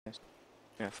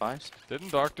Yeah, fives.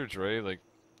 Didn't Dr. Dre like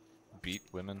beat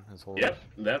women his whole Yep, life?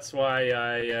 that's why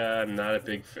I'm not a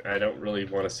big. I don't really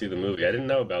want to see the movie. I didn't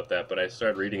know about that, but I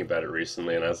started reading about it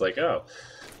recently, and I was like, oh,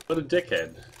 what a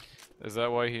dickhead. Is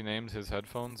that why he named his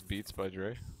headphones Beats by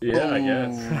Dre? Yeah, I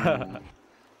guess.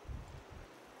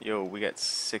 Yo, we got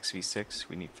 6v6.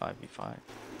 We need 5v5.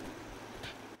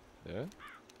 Yeah?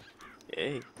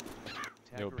 Yay.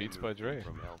 Yo, Beats by Dre.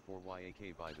 From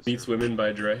L4D2 by the Beats Women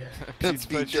by Dre. Beats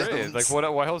by Dre. Like,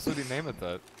 why else would he name it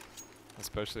that?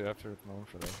 Especially after it's known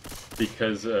for that.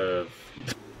 Because of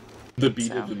the beat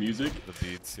Sound? of the music. The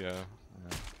beats, yeah.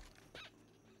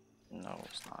 No,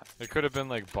 it's not. It could have been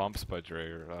like Bumps by Dre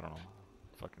or I don't know.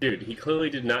 Fucking Dude, he clearly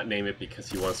did not name it because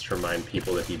he wants to remind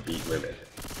people that he beat women.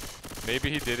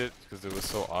 Maybe he did it because it was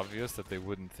so obvious that they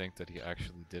wouldn't think that he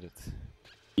actually did it.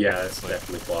 Yeah, that's like,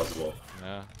 definitely plausible.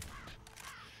 Yeah.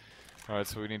 Alright,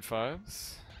 so we need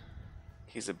fives.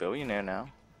 He's a billionaire now.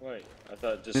 Wait, I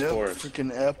thought just Yep, fours.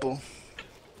 freaking Apple.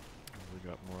 We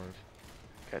got more.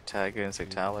 Got Tag and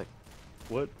Chatyak.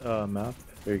 What map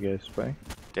are you guys playing?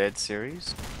 Dead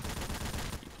series.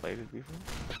 You played it before?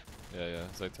 Yeah,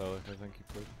 Zytalic, I think you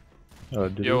played. Oh,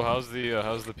 did Yo, you? how's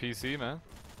the PC, man?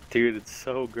 Dude, it's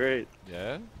so great.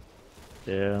 Yeah?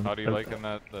 Yeah. How do you liking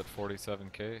that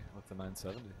 47K with the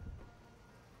 970?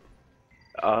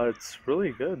 It's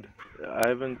really good. I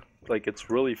haven't, like, it's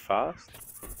really fast.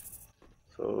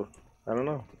 So, I don't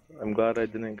know. I'm glad I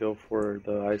didn't go for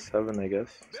the i7, I guess.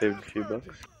 Saved a few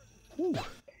bucks.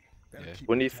 Yeah.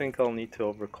 When do you think I'll need to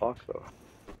overclock, though?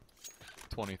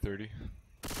 2030.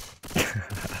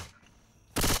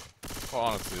 Well,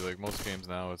 honestly, like most games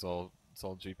now, it's all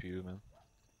GPU, man.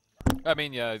 I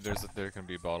mean, yeah, there can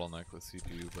be bottleneck with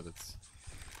CPU, but it's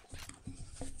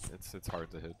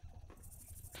hard to hit.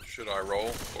 Should I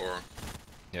roll or?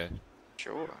 Yeah.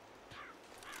 Sure.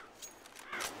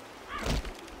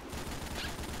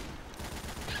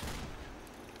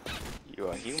 You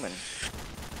are human.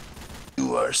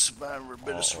 You are survivor,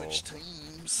 better switch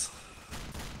teams.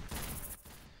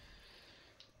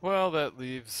 Well, that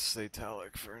leaves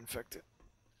Zytalic for infected.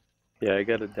 Yeah, I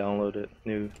gotta download it.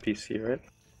 New PC, right?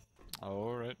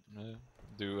 Alright, yeah.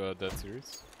 Do Dead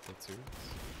Series. Dead Series.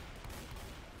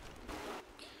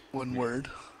 One word.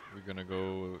 We gonna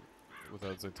go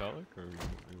without Zytalic, or are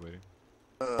we waiting?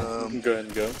 You can go ahead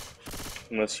and go.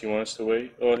 Unless you want us to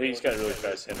wait. Oh, he's got really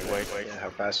fast internet. Wait. Yeah, how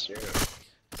fast are you?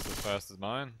 It's as fast as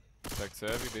mine. Tech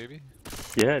savvy, baby.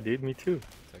 Yeah, dude, me too.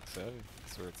 Tech savvy.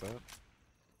 That's where it's at.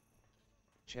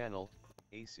 Channel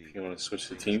AC. You want to switch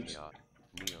the teams?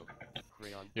 Neo,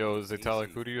 Crayon, Yo, Zytalic,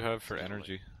 AC, who do you have for Zytalic.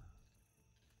 energy?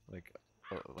 Like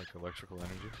electrical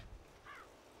energy?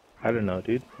 I don't know,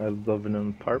 dude. I live in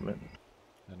an apartment.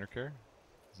 Enercare?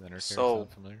 Is Enercare So- sound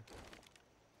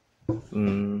Mm,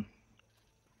 familiar?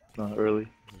 not really.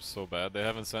 They're so bad. They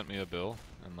haven't sent me a bill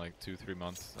in like 2-3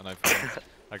 months, and I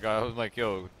was like,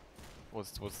 yo,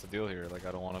 what's the deal here? Like,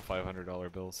 I don't want a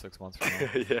 $500 bill 6 months from now.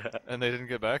 Yeah. And they didn't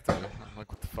get back to me. I'm like,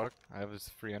 what the fuck? I have this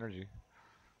free energy.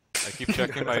 I keep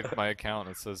checking my account.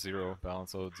 It says 0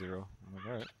 balance owed 0. I'm like,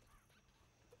 all right.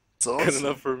 It's Good awesome.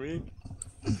 enough for me.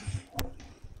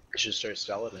 You should start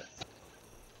selling it.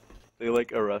 They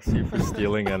like arrest you for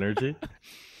stealing energy.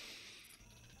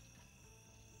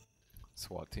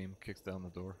 SWAT team kicks down the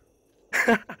door.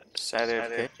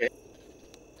 Saturday. AFK.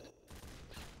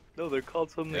 No, they're called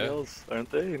something Yeah. else,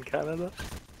 aren't they, in Canada?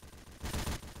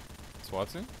 SWAT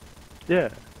team? Yeah.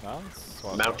 No, it's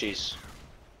SWAT. Mounties.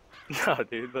 No,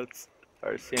 dude, that's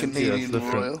RCMP. Canadian that's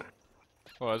different. Royal.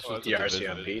 Well, that's just The a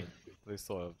division. RCMP. They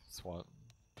still have SWAT.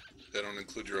 They don't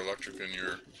include your electric in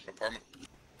your apartment?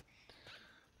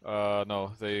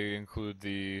 No, they include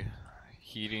the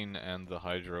heating and the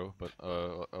hydro, but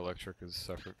electric is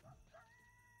separate.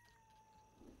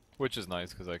 Which is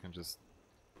nice because I can just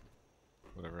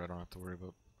whatever. I don't have to worry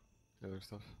about the other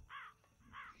stuff.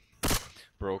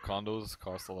 Bro, condos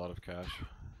cost a lot of cash.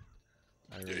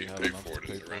 I Yeah, already you have pay enough for to it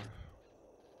pay as a for. rent.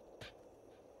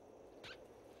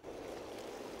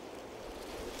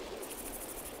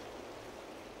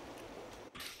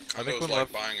 I think Condos when like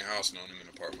left- buying a house and owning an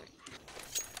apartment.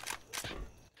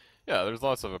 Yeah, there's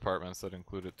lots of apartments that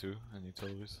include it too, and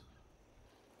utilities.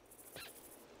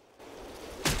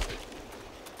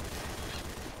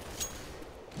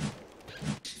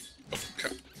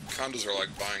 Condos are like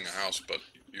buying a house, but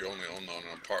you only own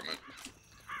an apartment.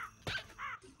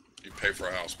 You pay for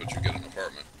a house, but you get an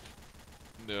apartment.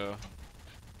 Yeah.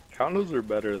 Condos are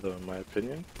better, though, in my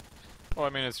opinion. Well, I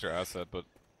mean, it's your asset, but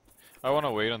I want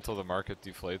to wait until the market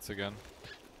deflates again,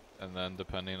 and then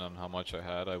depending on how much I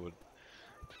had, I would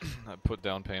I'd put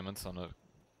down payments on a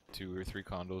 2 or 3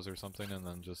 condos or something, and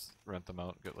then just rent them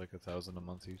out, get like 1,000 a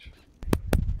month each.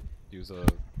 Use a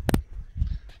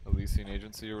leasing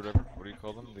agency or whatever. What do you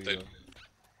call them?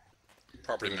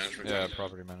 Property management. Yeah, company.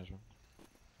 property management.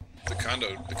 The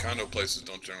condo places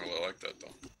don't generally like that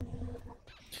though.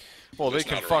 Well, they It's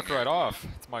can not fuck around right here. off.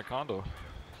 It's my condo.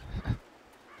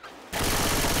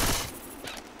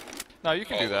 No, you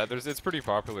can do that. It's pretty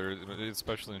popular,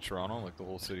 especially in Toronto. Like the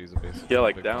whole city is a basic. Yeah,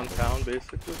 like big condo. downtown,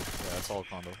 basically. Yeah, it's all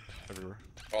condo everywhere.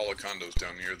 All the condos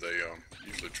down here, they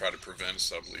usually try to prevent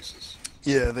subleases.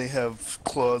 Yeah, they have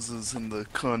clauses in the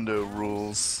condo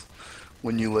rules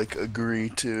when you like agree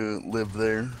to live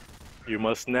there. You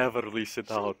must never lease it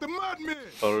out,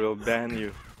 or we'll ban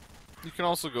you. You can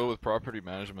also go with property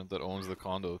management that owns the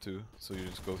condo too, so you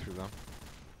just go through them.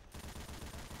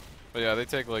 But yeah, they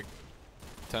take like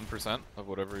 10% of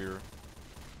whatever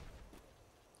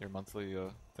your monthly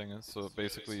thing is. So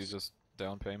basically, you just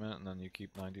down payment and then you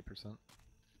keep 90%.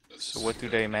 So what do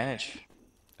they manage?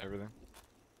 Everything.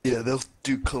 Yeah, they'll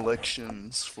do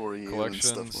collections for you and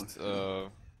stuff Collections, like that.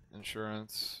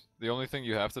 insurance. The only thing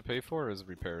you have to pay for is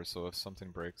repairs. So if something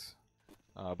breaks,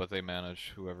 but they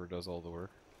manage whoever does all the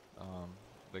work.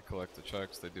 They collect the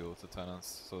checks. They deal with the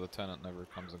tenants. So the tenant never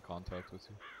comes in contact with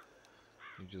you.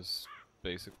 You just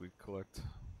basically collect.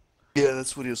 Yeah,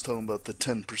 that's what he was talking about, the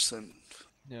 10%.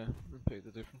 Yeah, and pay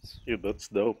the difference. Dude, that's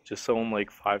dope. Just own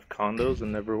like 5 condos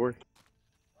and never work.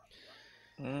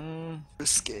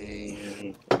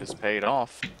 Risque. It's paid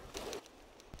off.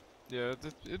 Yeah,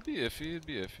 it'd be iffy. It'd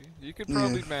be iffy. You could Yeah.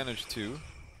 probably manage 2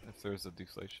 if there's a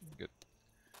deflation. Get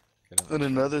an And insurance.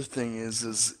 another thing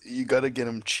is you gotta get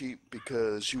them cheap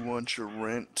because you want your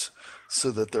rent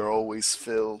so that they're always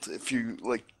filled. If you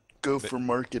like go for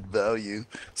market value,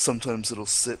 sometimes it'll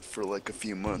sit for like a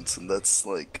few months, and that's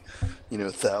like, you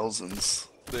know, thousands.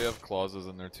 They have clauses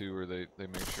in there too where they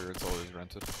make sure it's always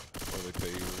rented, or they pay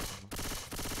you or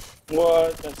something.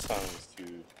 What? That sounds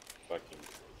too fucking.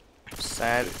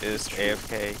 Sad is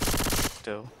AFK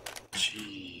still.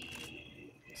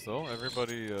 Gee. So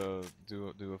everybody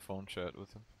do a phone chat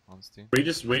with him on Steam. Were you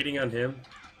just waiting on him?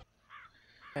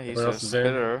 Yeah, he's What a else is there?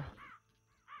 spitter.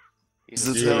 He's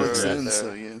This a is how spitter it's at in, the-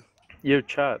 so yeah. Yo,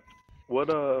 chat. What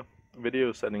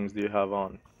video settings do you have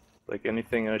on? Like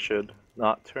anything I should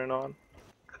not turn on?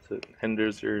 'Cause it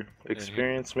hinders your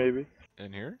experience, maybe.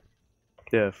 In here?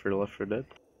 Yeah, for Left 4 Dead.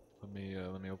 Let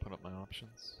me open up my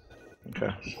options.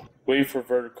 Okay. Wait for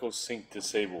vertical sync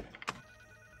disabled.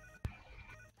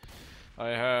 I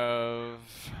have.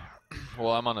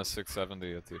 Well, I'm on a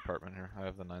 670 at the apartment here. I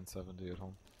have the 970 at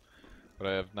home. But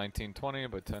I have 1920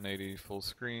 by 1080 full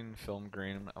screen. Film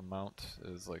grain amount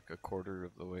is like a quarter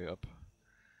of the way up.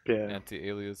 Yeah.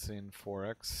 Anti-aliasing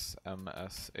 4x.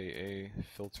 MSAA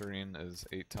filtering is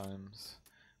 8 times.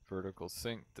 Vertical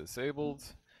sync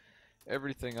disabled.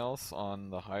 Everything else on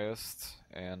the highest,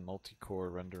 and multi-core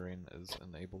rendering is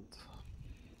enabled.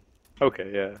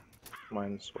 Okay, yeah.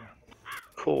 Mine as well.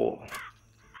 Cool.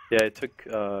 Yeah, I took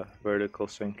vertical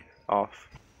sync off.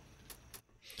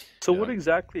 So what Yeah.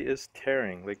 exactly is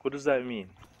tearing? Like, what does that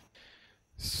mean?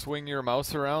 Swing your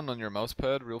mouse around on your mouse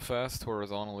pad real fast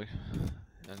horizontally,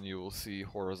 and you will see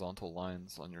horizontal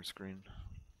lines on your screen.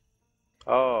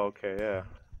 Oh, okay, yeah.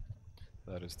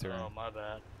 That is tearing. Oh, my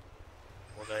bad.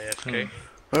 Was I AFK?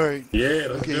 Alright. Yeah,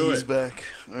 let's Okay, do he's it. back.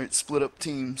 Alright, split up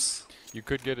teams. You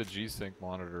could get a G-Sync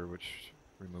monitor, which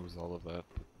removes all of that.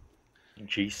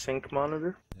 G-Sync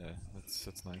monitor? Yeah,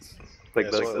 it's nice. Like,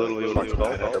 Yeah, that's so literally that what it's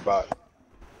fucking called? bot.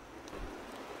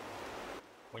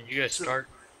 When you guys start,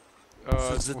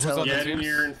 Is it who's on the Get in team?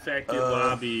 your infected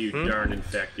lobby, you darn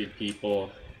infected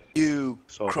people. You,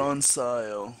 Sorry.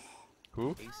 Cronsile.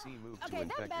 Who? AC moved to Okay, that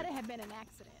infected. better have been an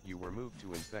accident. You were moved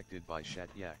to infected by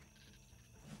chatyak.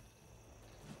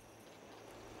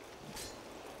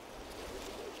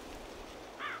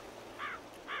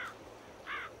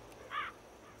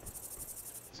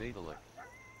 Zadalik.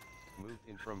 Moved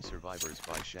in from survivors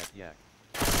by chatyak.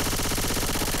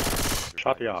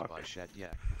 Chatyak. By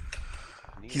chatyak.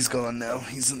 He's gone now.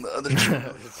 He's in the other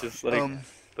channel. It's just like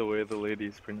the way the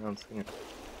lady's pronouncing it.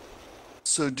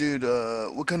 So, dude,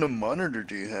 what kind of monitor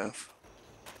do you have?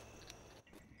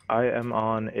 I am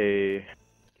on a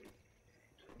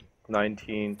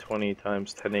 1920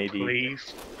 times 1080.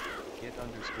 please. Get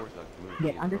underscore thug moved Get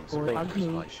in from underscore thug survivors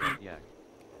by moved. chatyak.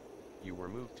 You were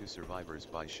moved to survivors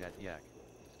by chatyak.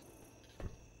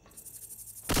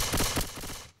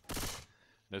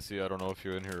 Nissy, I don't know if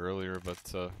you were in here earlier, but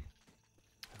I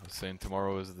was saying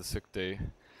tomorrow is the sick day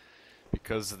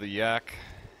because the Yak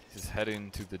is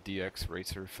heading to the DX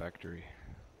Racer factory.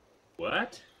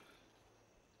 What?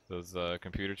 Those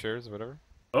computer chairs or whatever.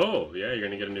 Oh, yeah, you're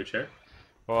gonna get a new chair?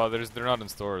 Well, they're not in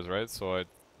stores, right? So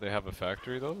they have a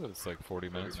factory though. It's like 40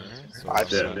 minutes from here. So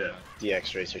I've Yeah, seen yeah. the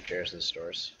X-Racer chairs in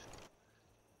stores.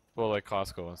 well, like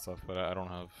Costco and stuff, but I don't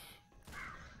have.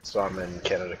 So I'm in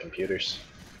Canada Computers.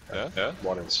 Yeah.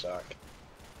 One in stock.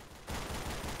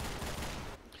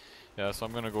 Yeah, so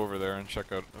I'm gonna go over there and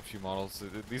check out a few models.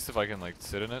 At least if I can like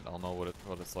sit in it, I'll know what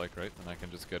it's like, right? And I can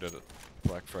just get it at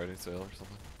Black Friday sale or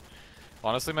something.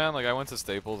 Honestly, man, like I went to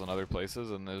Staples and other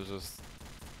places, and it was just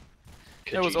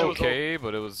it was okay,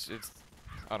 but it's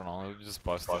I don't know, it was just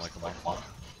busting like a month.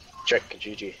 Check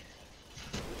Kijiji.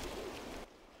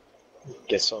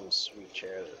 Get some sweet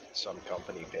chair that some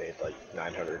company paid like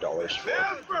 $900 for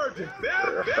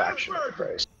a fraction of the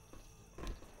price.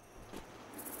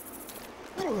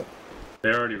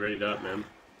 They're already rated up, man.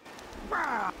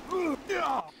 Alright,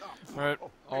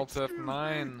 Alt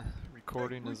F9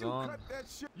 recording is on.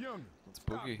 Let's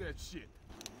boogie.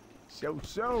 So.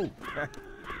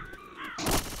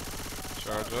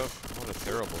 Charge up. What a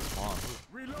terrible spawn.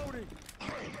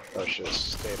 I should have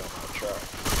stayed on my truck.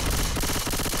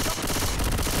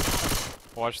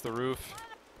 Watch the roof.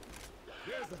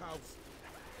 There's the house.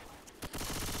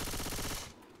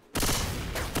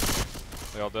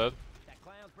 They all dead?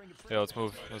 Yeah, let's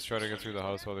move. Let's try to get through the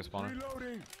house while they're spawning.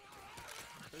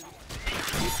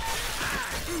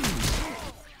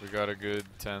 We got a good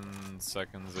 10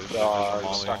 seconds.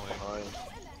 Stuck behind.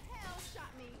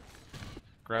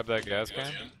 Grab that gas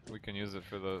can. We can use it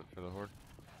for the horde.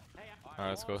 Alright,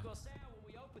 let's go.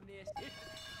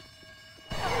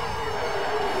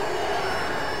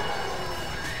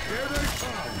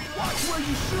 Watch where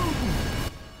you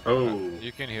shooting. Oh.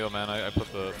 You can heal, man. I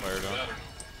put the fire down.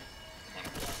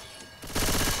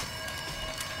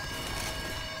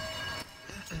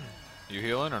 You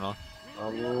healing or no?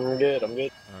 I'm good.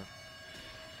 Alright.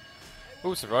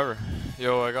 Ooh, survivor.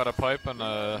 Yo, I got a pipe and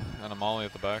a molly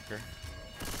at the back here.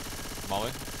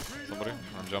 Molly? Somebody?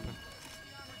 I'm jumping.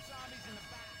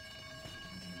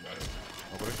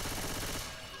 Nobody?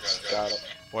 Got it.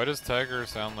 Why does Tiger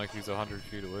sound like he's 100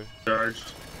 feet away?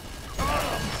 Charged.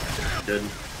 Good.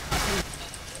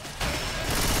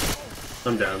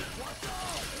 I'm down.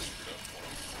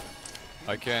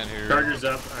 I can't hear. Charger's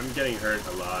up. I'm getting hurt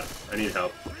a lot. I need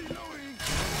help.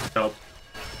 Help.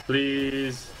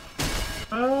 Please.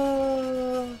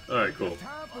 Alright, cool.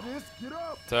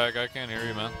 Tag, I can't hear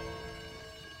you, man.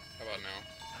 How about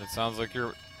now? It sounds like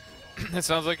your it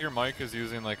sounds like your mic is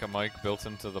using like a mic built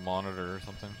into the monitor or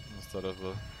something instead of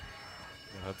the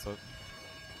headset.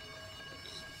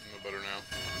 No better now.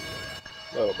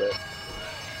 A little bit.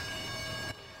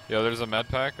 Yeah, there's a med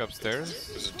pack upstairs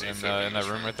There's a in defib that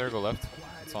room right there. Go left.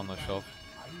 It's on the shelf.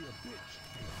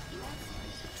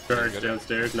 Charge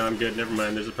downstairs. No, I'm good. Never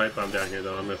mind. There's a pipe bomb down here,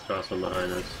 though. I'm gonna toss one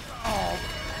behind us.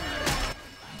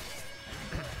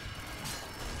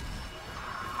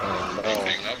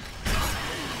 Hang up.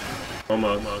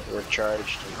 Almost. We're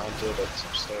charged and hunted at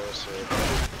some stairs, so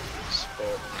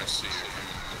split. I see you.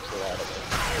 Get out of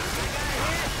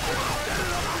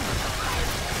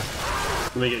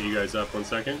Let me get you guys up 1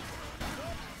 second.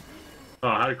 Oh,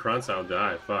 how did Kronsau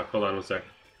die? Fuck. Hold on 1 sec.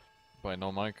 By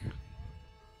no mic.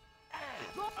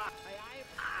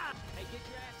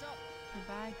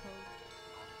 Goodbye,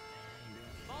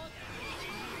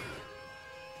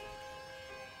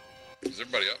 Is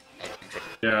everybody up?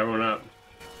 Yeah, everyone up.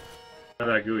 How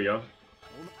that goo, yo?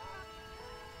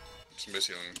 Some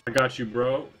missing. I got you,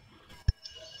 bro.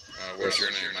 What's your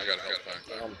name? I got a health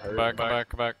pack.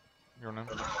 Come back. Your name?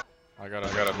 I got a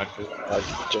med. I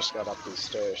just got up these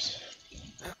stairs.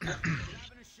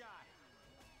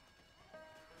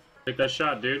 Take that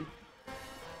shot, dude.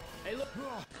 Hey, look.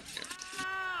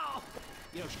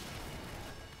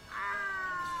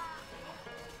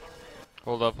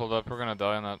 Hold up. We're gonna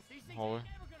die in that hallway.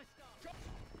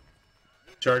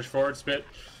 Charge forward, spit.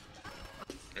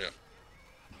 Yeah.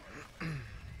 I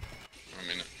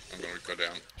mean, I'm gonna go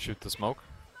down. Shoot the smoke.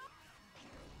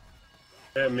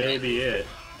 That may be it.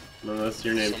 Unless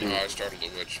your name Somehow I startled the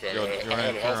witch, but Yo, I your had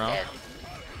name a health turn around. pack.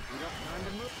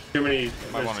 Too many, Might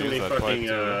there's want too to many use that pipe fucking,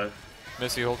 too.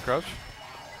 Missy, hold crouch.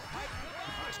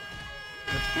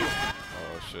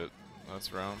 Oh shit,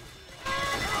 that's round.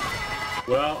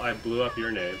 well, I blew up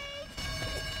your name.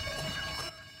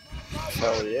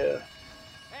 Hell yeah.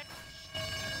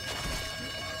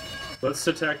 Let's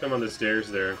attack them on the stairs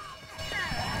there.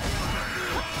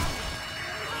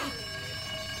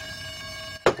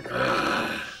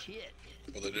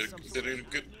 Well, they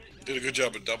did a good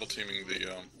job of double teaming the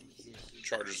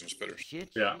chargers and spitters.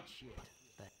 Yeah.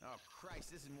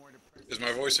 Is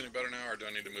my voice any better now, or do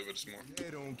I need to move it some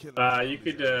more? You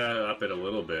could up it a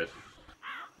little bit.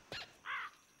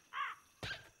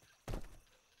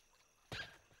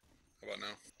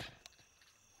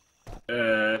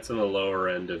 It's on the lower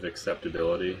end of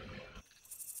acceptability.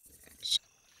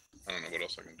 I don't know what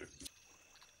else I can do.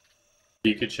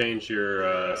 You could change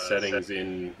your settings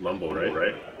in Mumble,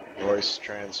 right? Voice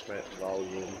transmit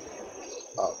volume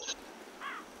up.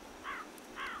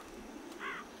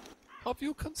 Have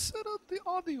you considered the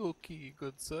audio key,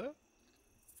 good sir?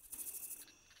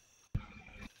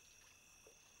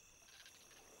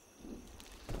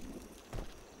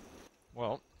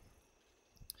 Well,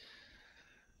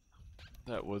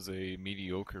 that was a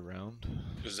mediocre round.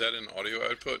 Is that an audio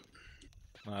output?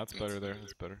 No, that's better there.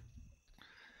 That's better.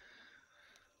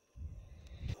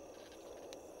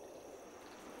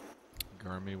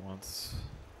 Garmy wants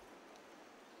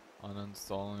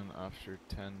uninstalling after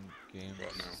 10 games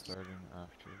starting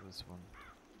after this one.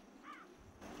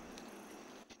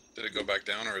 Did it go back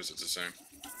down or is it the same?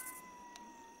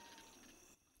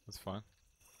 That's fine.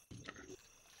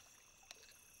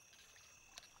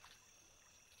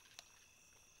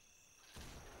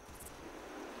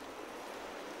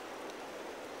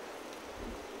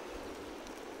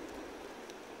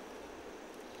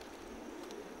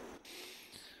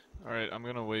 Alright, I'm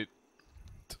gonna wait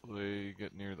till they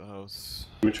get near the house.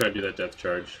 Let me try to do that depth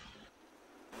charge.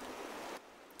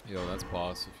 Yo, that's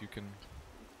boss. If you can,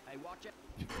 Hey, watch it.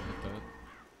 if you can hit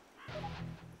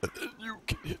that, then you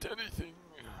can hit anything.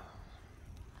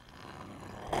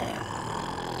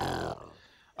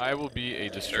 I will be a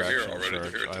distraction already. They're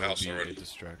charge. here at the I will house be already. a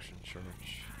distraction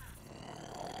charge.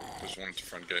 There's one at the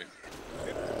front gate.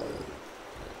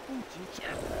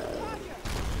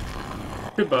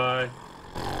 Goodbye.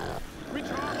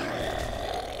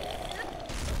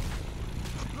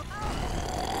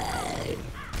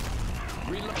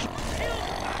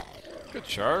 Good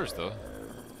charge, though.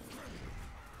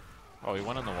 Oh, he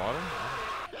went in the water?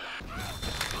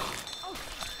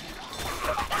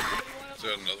 Is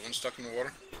there another one stuck in the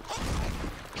water?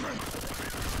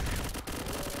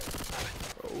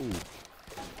 Oh.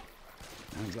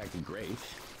 Not exactly great.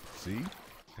 See?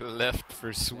 Left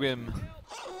for swim.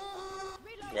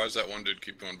 Why does that one dude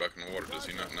keep going back in the water? Does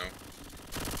he not know?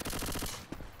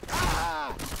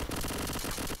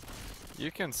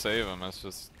 You can save him, it's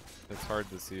just, it's hard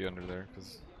to see under there,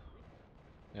 cause,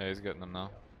 yeah, he's getting them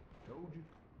now.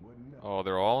 Oh,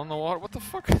 they're all in the water? What the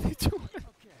fuck are they doing?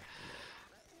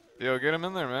 Yo, get him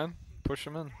in there, man. Push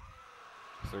him in.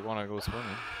 If they wanna go swimming.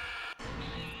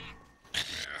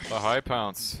 The high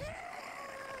pounce.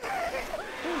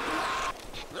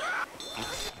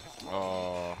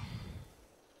 Oh.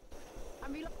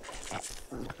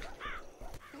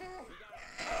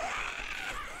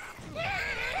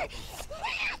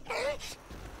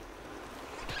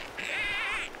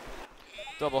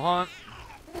 Double hunt.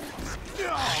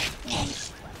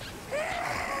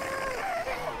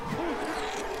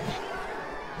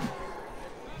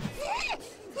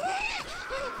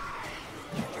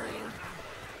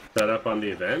 Set up on the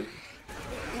event?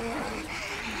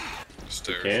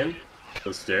 Stairs. You can?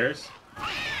 Those stairs?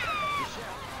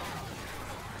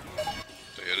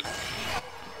 They hit it.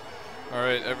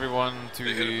 Alright, everyone to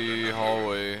They hit it, but the they're not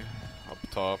hallway up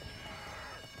top.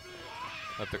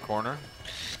 At the corner.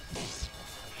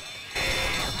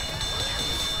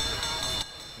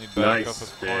 Need back up Nice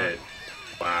at the corner. spit.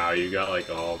 Wow, you got like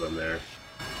all of them there.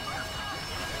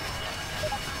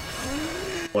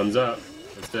 One's up.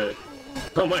 That's it.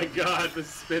 Oh my god, the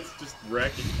spit's just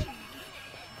wrecking.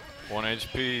 1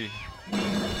 HP.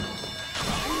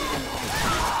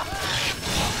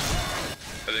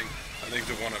 I think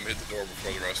the one of them hit the door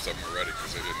before the rest of them were ready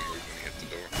because they didn't move when he hit the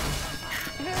door.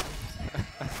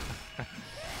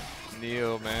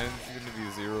 Neo, man, it's gonna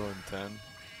be 0 and 10.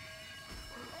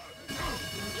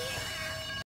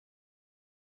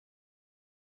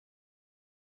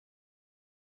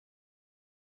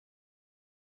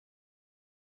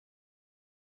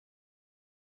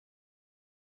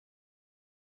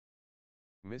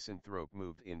 Misanthrope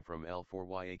moved in from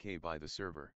L4YAK by the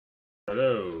server.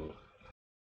 Hello.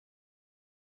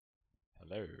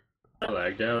 Hello. I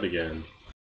lagged out again.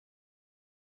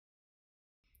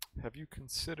 Have you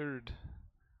considered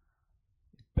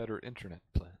a better internet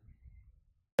plan?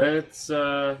 It's,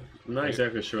 I'm not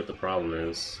exactly sure what the problem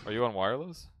is. Are you on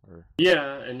wireless? Or?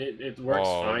 Yeah, and it works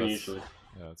Oh, fine that's- usually.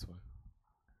 Yeah, that's why.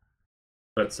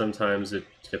 But sometimes it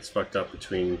gets fucked up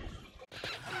between...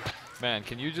 Man,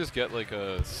 can you just get like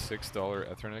a $6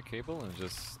 Ethernet cable and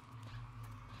just...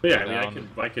 But yeah, lay I mean,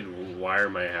 down- I could wire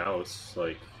my house,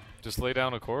 like... Just lay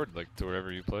down a cord, like, to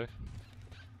wherever you play.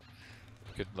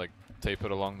 You could, like, tape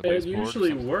it along the It baseboard. or usually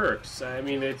something. works. I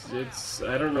mean, it's...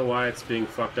 I don't know why it's being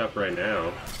fucked up right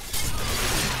now.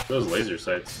 Those laser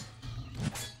sights.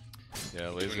 Yeah,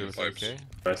 laser with pipes. AK.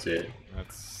 I see it.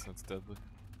 That's deadly.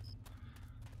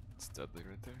 It's deadly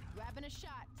right there. Grabbing a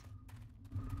shot.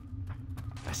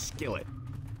 A skillet.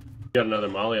 Got another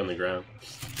molly on the ground.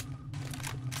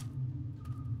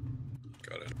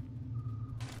 Got it.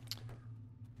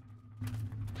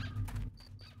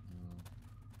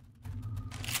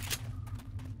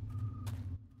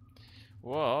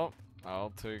 Well,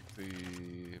 I'll take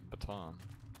the baton.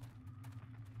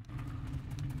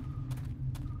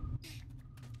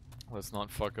 Let's not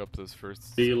fuck up this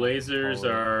first. The lasers hallway.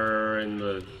 are in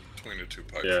the... Between the two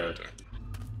pipes Yeah. right there.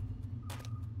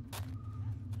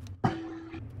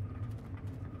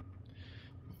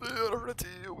 We are ready,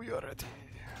 we are ready.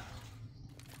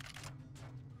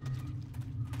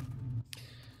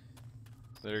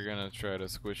 They're gonna try to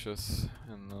squish us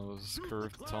in those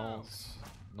curved tunnels,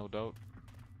 no doubt.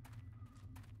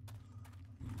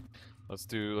 Let's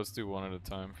do one at a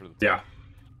time for the Yeah.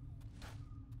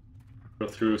 Go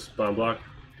through spawn block.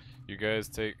 You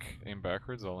guys aim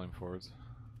backwards, I'll aim forwards.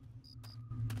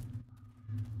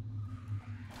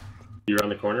 You around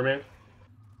the corner, man?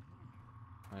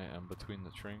 I am between the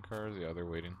train cars. Yeah, they're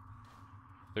waiting.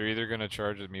 They're either gonna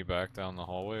charge at me back down the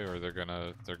hallway, or they're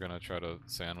gonna try to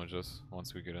sandwich us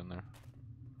once we get in there.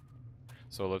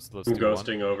 So let's I'm do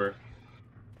ghosting one. over.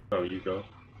 Oh, you go.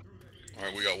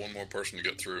 Alright, we got one more person to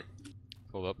get through.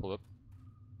 Hold up, hold up.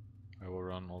 I will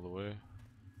run all the way.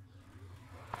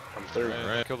 I'm through.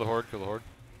 Alright, kill the horde, kill the horde.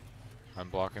 I'm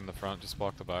blocking the front, just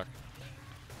block the back.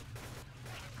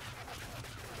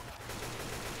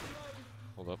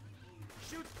 Hold up.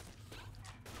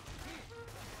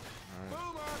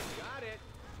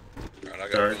 Alright, I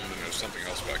got boom, and there's something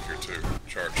else back here too.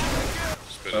 Charge.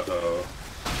 Spit it. Uh-oh.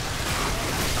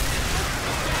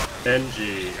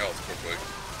 NG. Health quickly.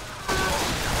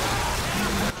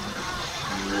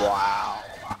 Wow.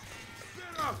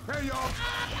 Hey, y'all!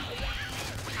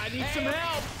 I need some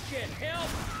help! Shit, help!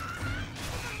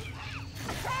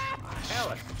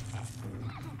 Help!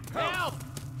 Help!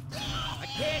 I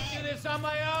can't do this on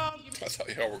my own! I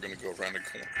thought y'all were gonna go around the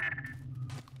corner.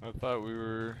 I thought we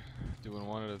were doing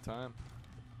one at a time.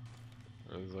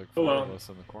 There's like Oh, four well. of us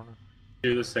in the corner.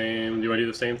 Do the same. Do you want to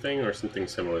do the same thing or something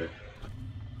similar?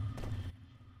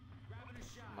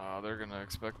 Nah, they're gonna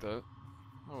expect that.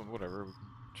 Oh, whatever, we can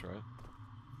try it.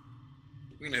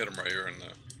 We can hit him right here in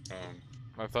the,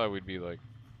 I thought we'd be like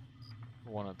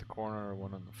one at the corner or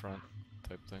one in the front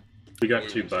type thing. We got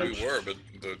two we bunch. were, but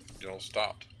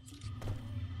stopped.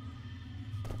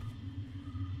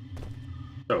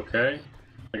 Okay.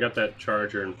 I got that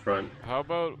charger in front. How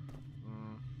about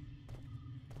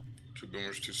Two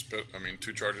boomers,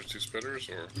 two chargers, two spitters,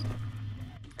 or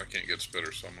I can't get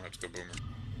spitters, so I'm gonna have to go boomer.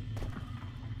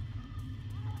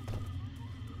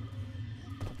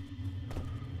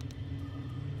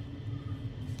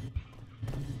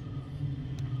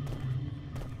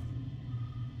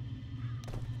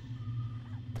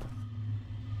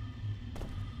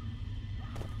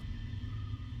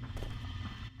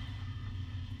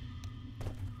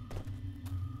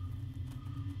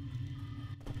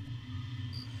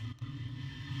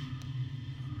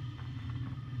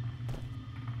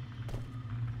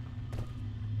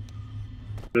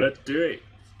 Let's do it.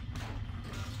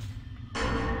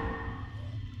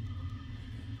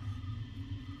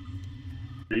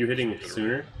 Are you hitting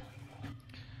sooner?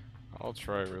 I'll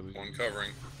try really. One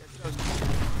covering.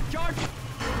 Charge!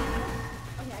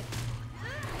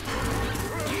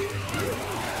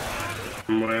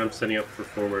 I'm setting up for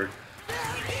forward.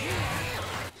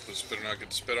 Does the spitter not get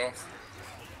the spit off?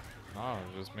 No,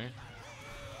 it's just me.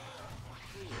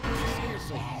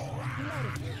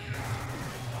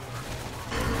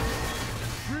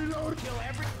 Reload! Kill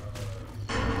every...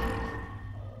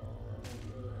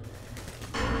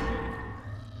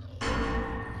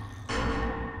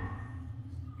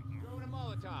 Throwing a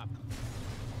Molotov.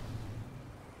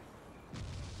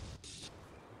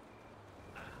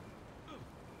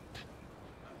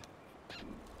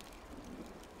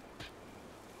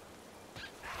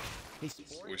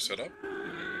 We set up?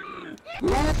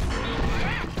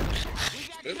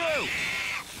 Spit?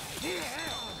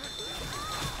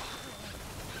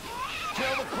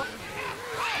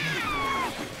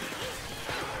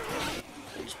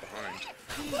 Who's behind?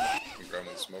 Can grab him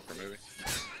with a smoker, maybe.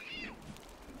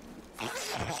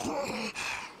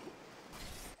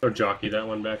 Or jockey that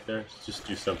one back there. Just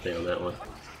do something on that one.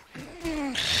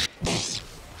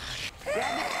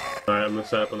 Alright, I'm gonna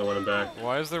set up on the one in back.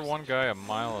 Why is there one guy a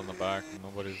mile in the back and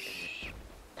nobody's...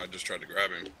 I just tried to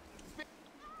grab him.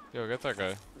 Yo, get that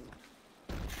guy.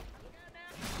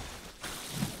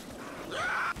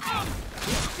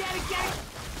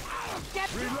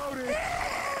 Reloading!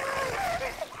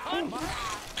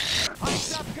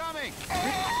 Stop coming! I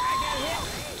got hit!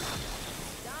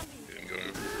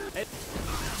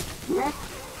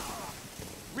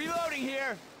 Reloading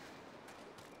here.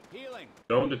 Healing.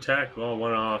 Don't attack all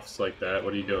one-offs like that.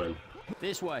 What are you doing?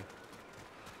 This way.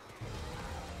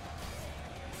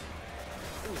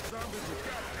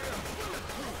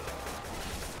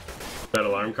 That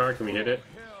alarm car, can we hit it?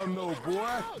 Hell no, boy.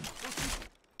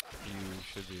 You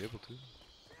should be able to.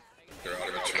 They're out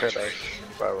of it. Could I?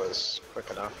 If I was quick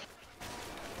enough.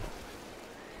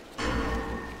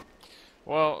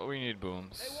 Well, we need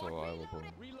booms, so I will boom.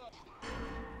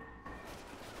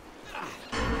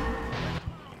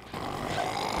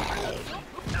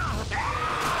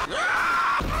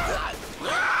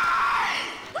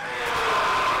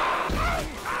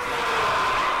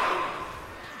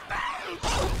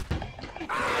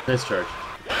 Nice charge.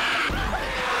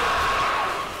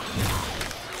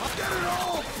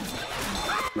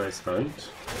 Nice hunt.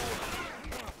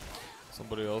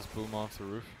 Somebody else boom off the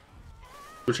roof.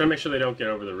 We're trying to make sure they don't get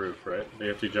over the roof, right? They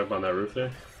have to jump on that roof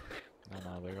there?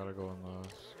 No, they gotta go in the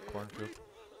cornfield.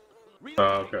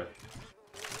 Oh, okay.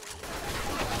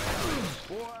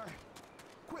 Boy,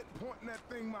 quit pointing that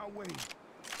thing my way.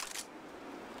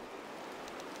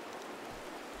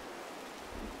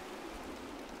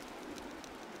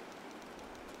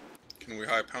 Can we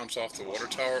high pounce off the water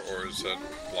tower, or is that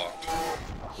blocked?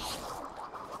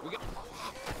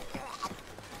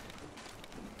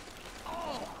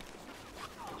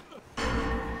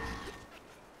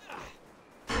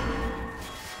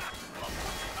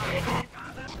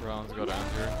 Rounds go down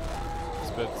here.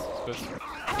 Spits, spits.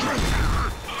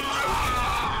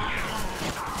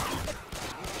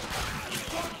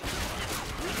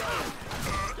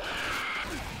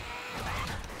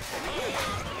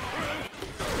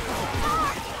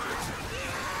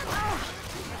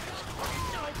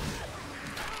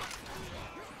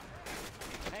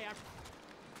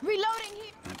 Reloading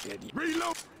here. Not dead yet.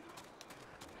 Reload.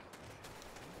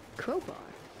 Crowbar.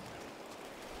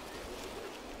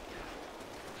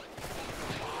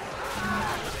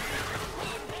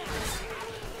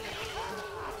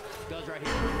 Guns right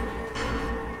here.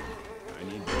 I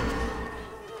need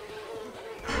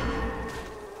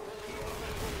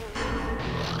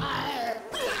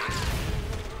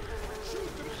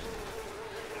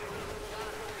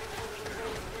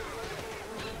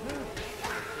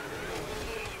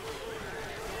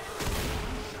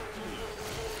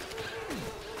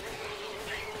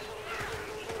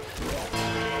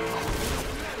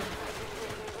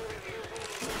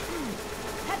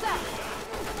Heads up.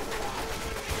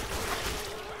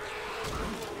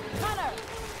 Hunter.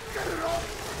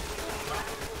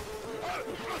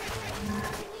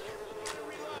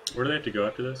 Where do they have to go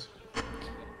after this?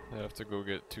 They have to go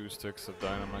get 2 sticks of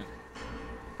dynamite.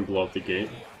 Blow up the gate.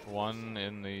 One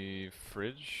in the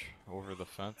fridge over the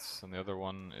fence, and the other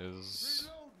one is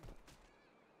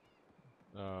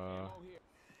I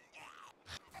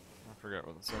forget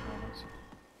what the second one is.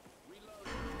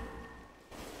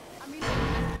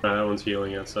 That one's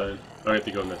healing outside. I have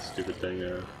to go in that stupid thing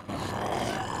there.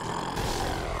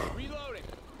 Reloading.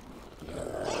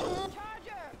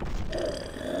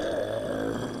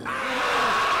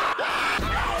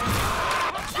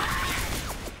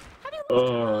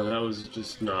 Oh, that was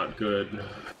just not good.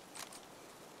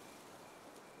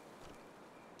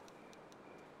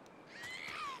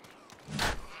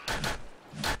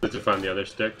 Did they find the other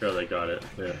stick? Oh, they got it.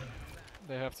 Yeah.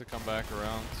 They have to come back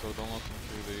around, so don't let them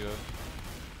through the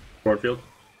Cornfield?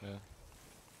 yeah.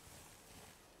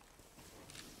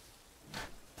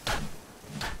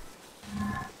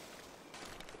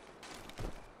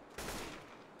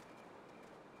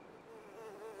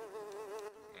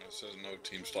 It says no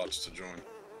team slots to join.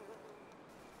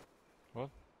 What?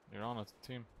 You're on a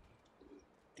team.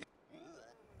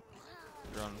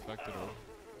 You're uninfected or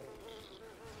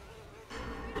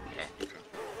Oh, okay.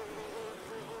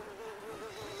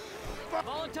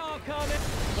 Molotov coming.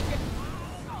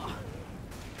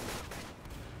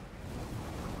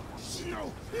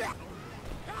 no.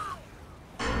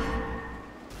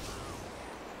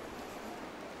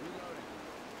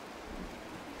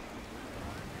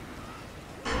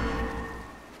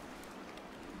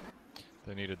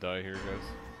 they need to die here, guys.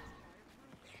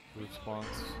 Roof spawns.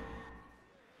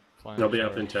 Flying They'll be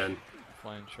up in charge. 10.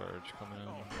 Flying charge coming in.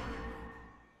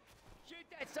 Shoot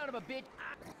that son of a bitch.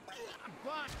 I'm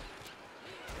fine.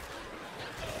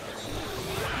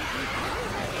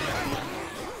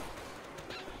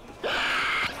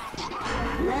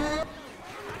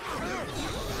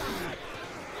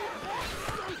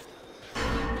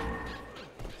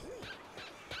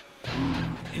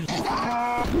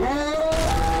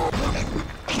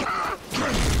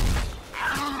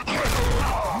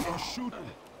 Shoot.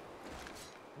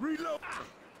 Reload.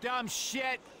 Dumb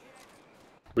shit.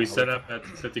 We set up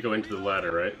to go into the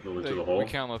ladder, right? Go into the hole. We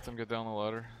can't let them get down the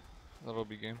ladder. That'll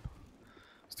be game.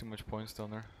 There's too much points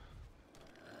down there.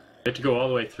 You have to go all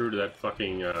the way through to that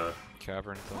fucking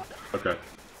cavern thing. Okay.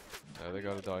 Yeah, they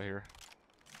gotta die here.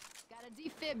 Got a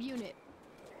defib unit.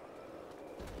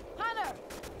 Hunter!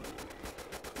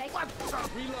 Take one.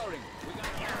 Reloading. We got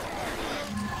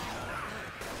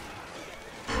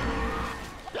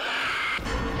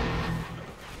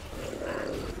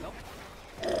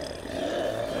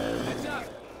Heads up.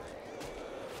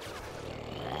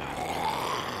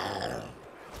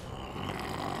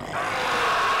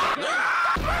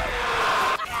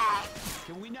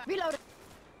 Can we not reload?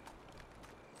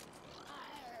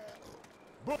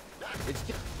 It's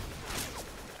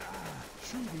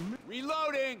shooting.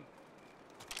 Reloading.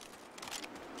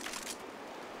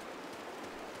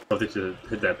 Oh, did you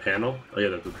hit that panel? Oh yeah,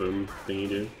 that's the boom thing you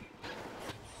do.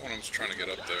 One of them's trying to get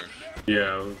up there.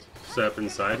 Yeah, set up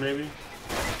inside maybe.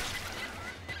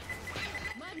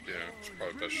 Yeah, it's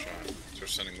probably best shot. They're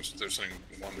sending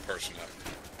one person up.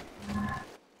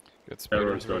 Get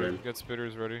Everyone's spitters going ready. in. Get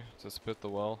spitters ready to spit the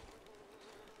well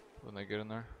when they get in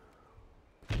there.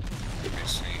 Could be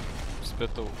seen.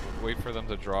 Spit the. Wait for them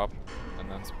to drop and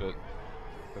then spit,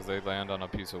 because they land on a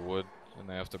piece of wood and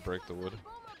they have to break the wood.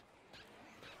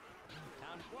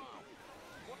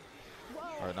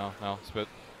 All right, now spit.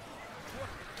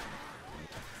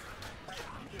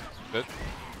 Spit.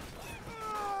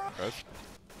 Guys.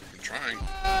 I'm trying.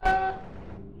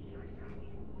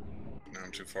 No,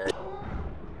 I'm too far.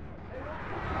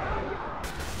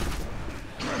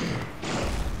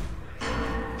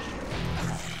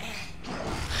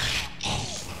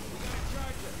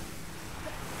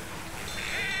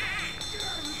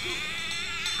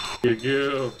 The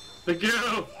goo! The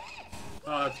goo!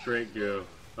 Oh, that's great goo.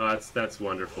 Oh, that's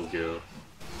wonderful goo.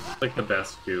 Like the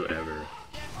best goo ever.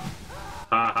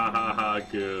 Ha ha ha ha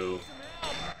goo.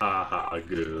 Ha ha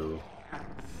goo.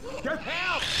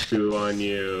 Help! Goo on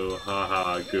you. Ha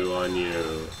ha goo on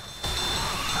you.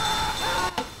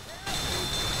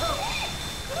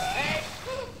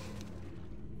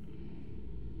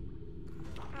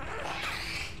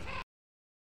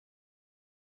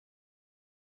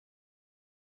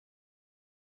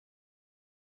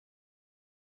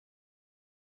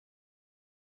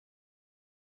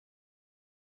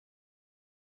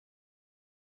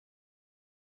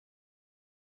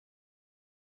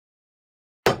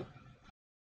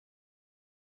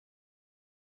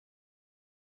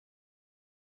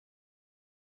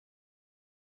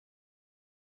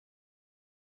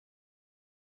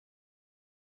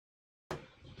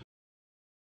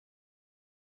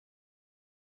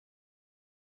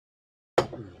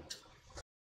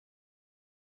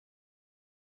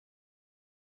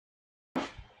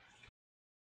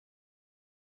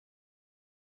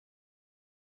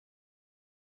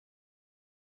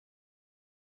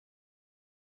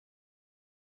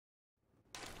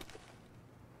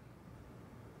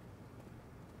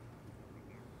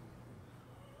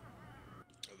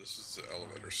 Oh, this is the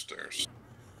elevator stairs.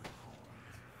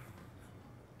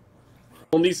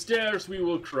 On these stairs we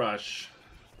will crush.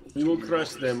 We will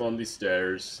crush them on the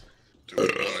stairs. Do we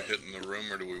want to hit in the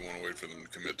room, or do we want to wait for them to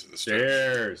commit to the stairs?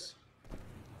 Stairs.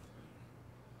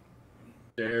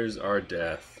 Stairs are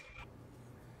death.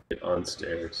 Get on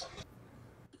stairs.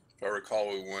 If I recall,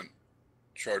 we went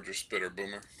Charger, Spitter,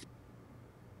 Boomer.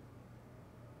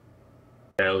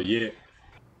 Hell yeah.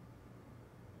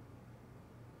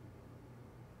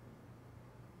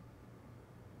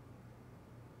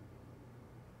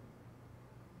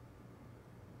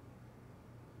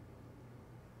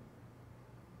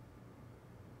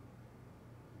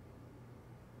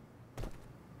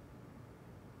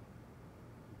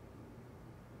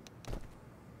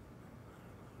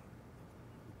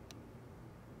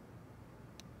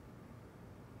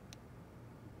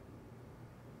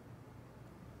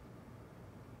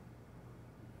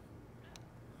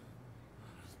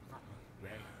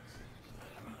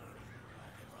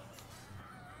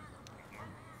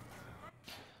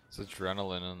 There's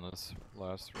adrenaline in this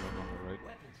last room on the right,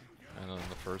 and then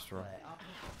the first room.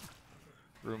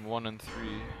 Room 1 and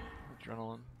 3,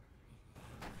 adrenaline.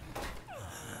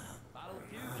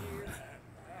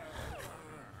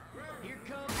 Here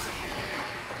comes.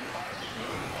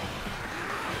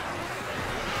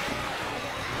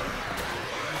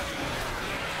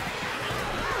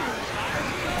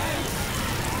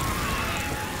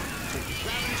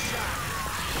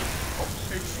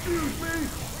 Excuse me!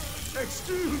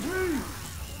 Excuse me!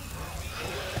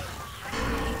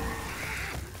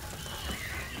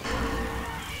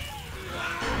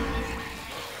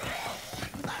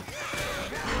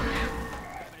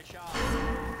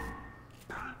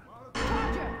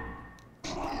 Charger!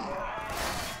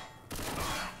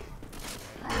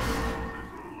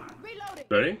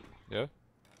 Ready? Yeah.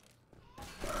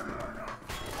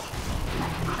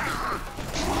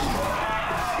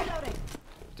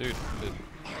 Dude, it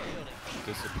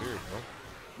disappeared, bro.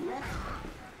 I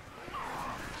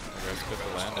guess put the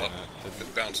land on it.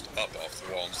 It bounced up off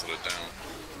the wall instead of down.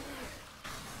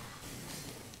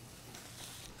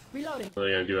 Reloading. Are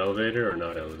they gonna do elevator or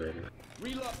not elevator?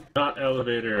 Reload. Not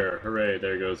elevator! Hooray,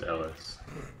 there goes Ellis.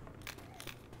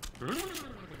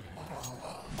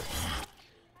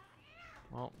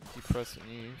 Well, keep pressing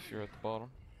E if you're at the bottom.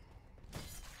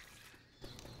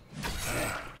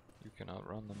 You can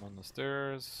outrun them on the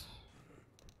stairs.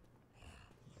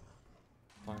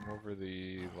 Climb over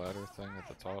the ladder thing at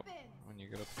the top when you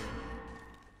get up there.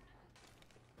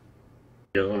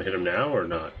 You guys want to hit him now or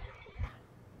not?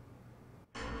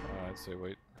 I'd say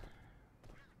wait.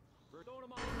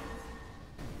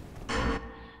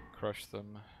 Crush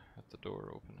them at the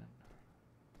door opening.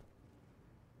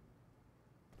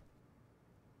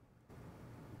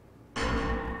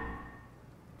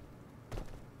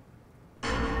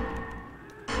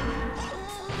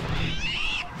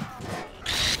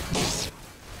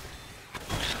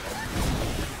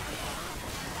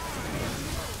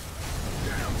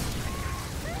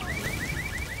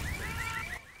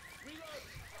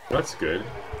 That's good.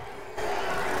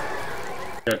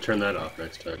 Gotta turn that off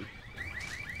next time.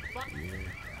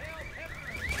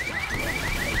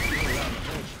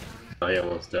 I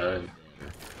almost died.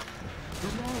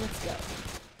 Now let's go.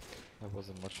 That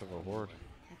wasn't much of a horde.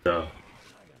 No.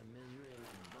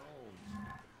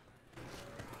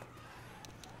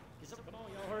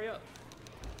 Hurry up.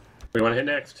 We want to hit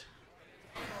next.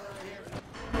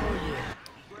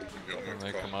 When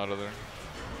they come out of there.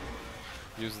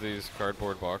 Use these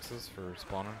cardboard boxes for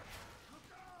spawner.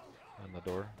 And the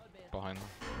door behind them.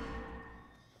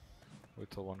 Wait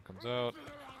till one comes out.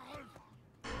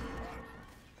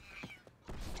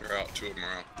 They're out, 2 of them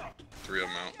are out. 3 of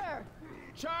them out.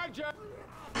 Charger.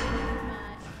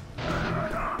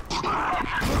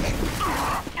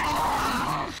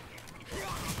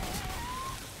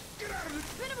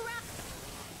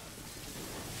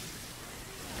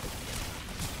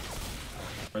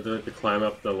 Or do they have to climb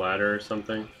up the ladder or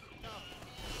something?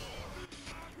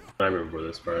 I remember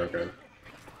this part, okay.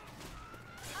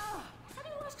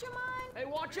 Hey,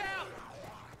 watch out!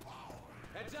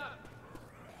 Heads up.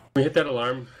 Can we hit that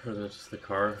alarm? Or is it just the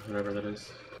car? Whatever that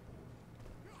is.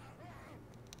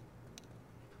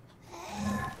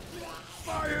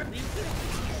 Fire!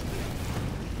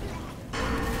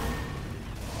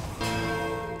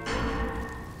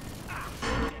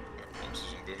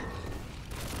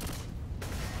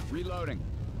 Reloading.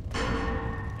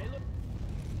 Hey, look.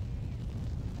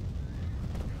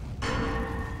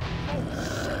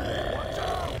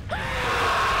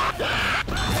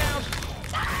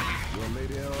 You gonna lay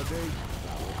there all day?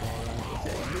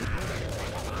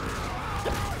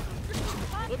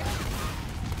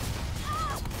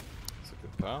 It's a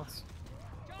good bounce.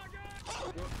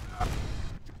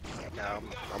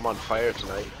 I'm on fire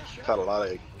tonight. Got a lot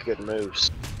of good moves.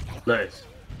 Nice.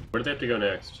 Where do they have to go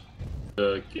next?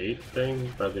 The gate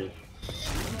thing? By the...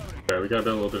 Alright, we got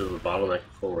a little bit of a bottleneck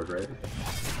forward, right?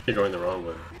 You're going the wrong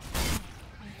way.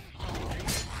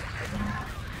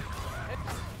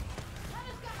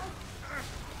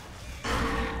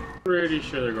 Pretty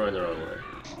sure they're going the wrong way.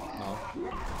 No.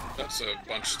 That's a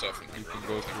bunch of stuff in You there. can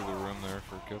go through the room there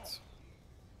for kits.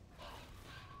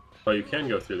 Oh, you can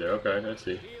go through there. Okay, I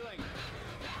see.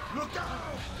 Look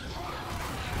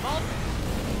out!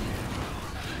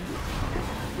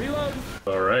 Reload.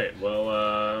 Alright,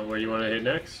 well, where you want to hit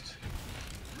next?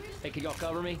 Hey, can y'all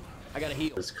cover me? I gotta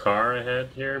heal. This car ahead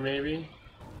here, maybe?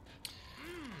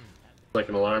 Like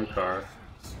an alarm car.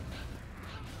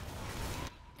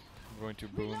 I'm going to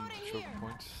boom the choke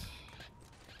point.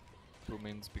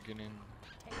 Booming's beginning.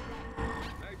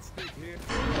 Nightstick here.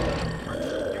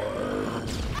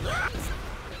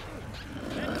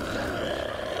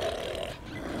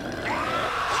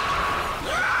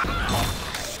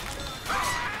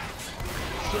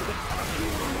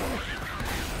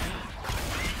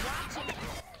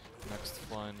 Next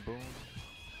flying boom.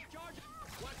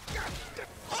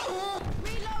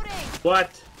 Reloading.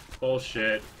 What?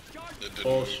 Bullshit. It didn't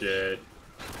Bullshit.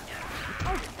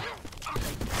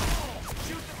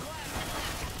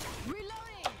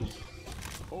 Reloading.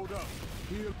 Hold up.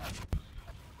 Heal.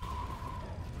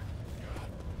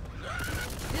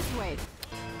 This way.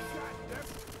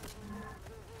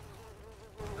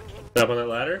 Up on that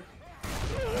ladder?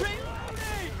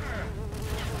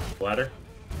 Ladder?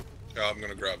 Yeah, I'm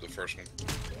gonna grab the first one.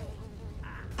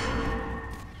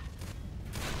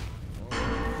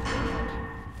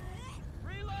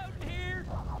 Reload here.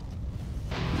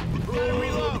 Gotta reload.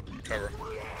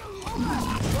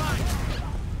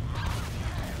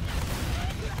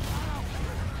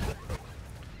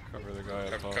 guy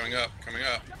up top. Coming up, coming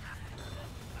up.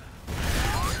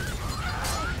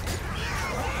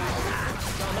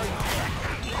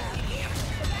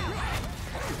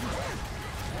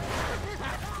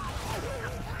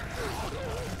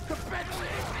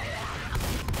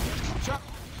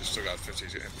 He's still got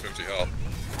 50 health.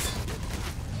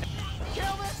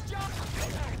 Kill this junk!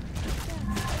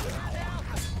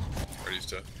 Ready's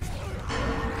dead.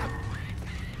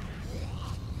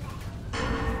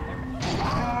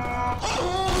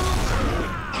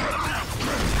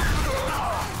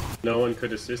 No one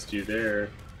could assist you there.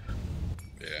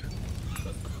 Yeah.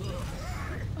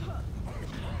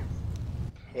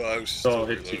 Well, I was It's still all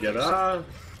hit reloading, together. so Ah!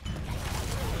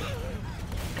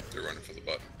 they're running for the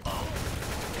button.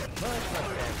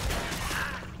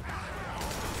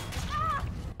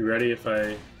 You ready if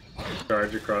I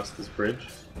charge across this bridge?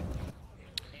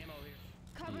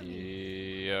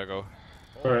 Yeah, go.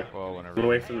 Alright. Well, I'm whenever. gonna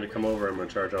wait for them to come over. I'm gonna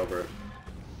charge over it.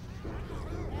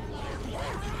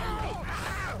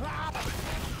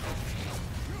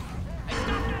 Hey,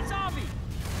 stop that zombie!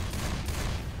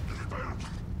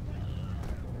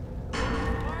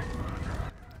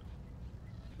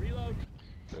 Reload.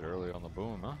 Bit early on the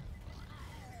boom,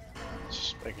 huh?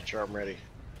 Just making sure I'm ready.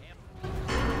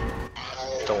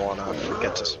 Don't want to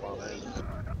forget to spawn in.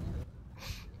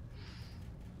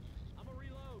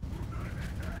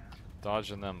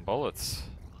 Dodging them bullets.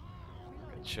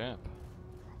 Good champ.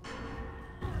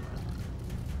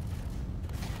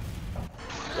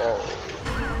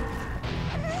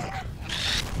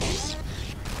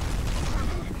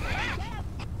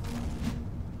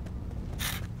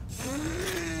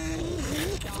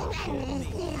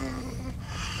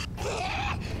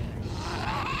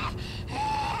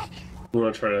 I'm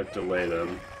gonna try to delay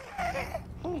them.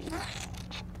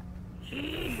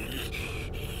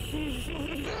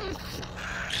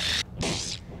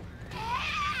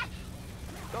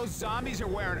 Those zombies are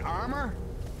wearing armor?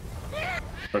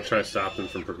 I'll try to stop them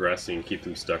from progressing and keep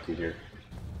them stuck in here.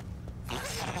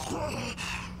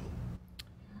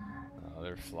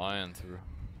 They're flying through.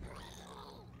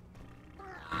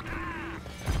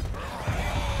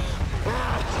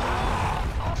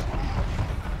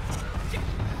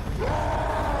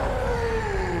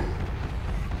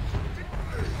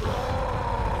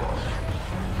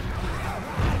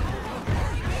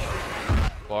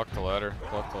 Block the ladder,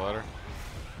 block the ladder.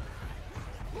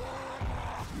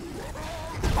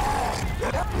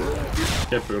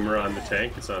 Get Boomer on the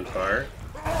tank, it's on fire.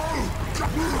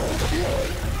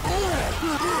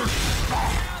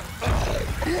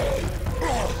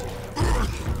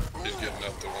 He's getting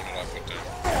up the one that I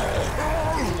put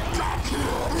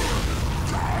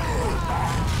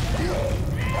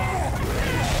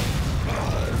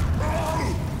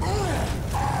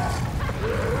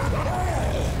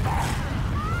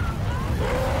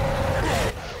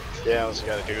Yeah, all you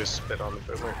gotta do is spit on the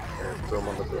boomer. Or boom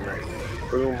on the boomer.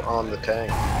 Boom on the tank.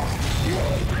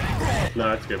 No,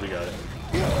 that's good, we got it.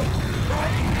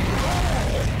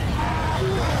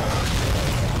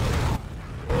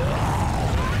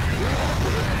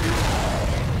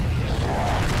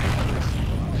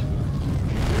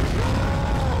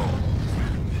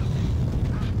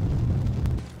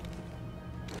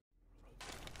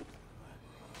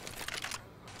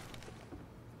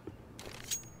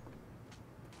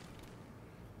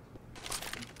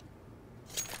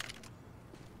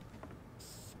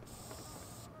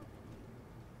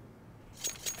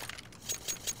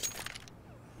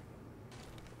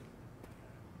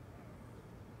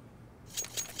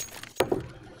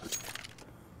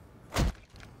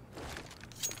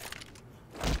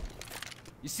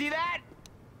 You see that?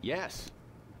 Yes.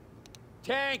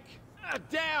 Tank!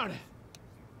 Down!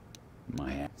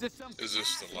 My ass. Is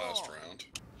this the last round?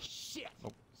 Shit!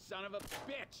 Son of a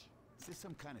bitch! Is this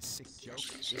some kind of sick joke?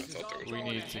 Say, I thought that was We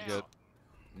need to get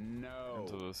No.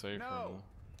 into the safe room.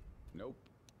 Nope.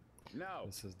 No.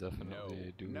 This is definitely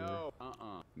a do No.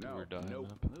 do or die Nope.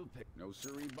 map. No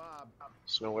siree, Bob.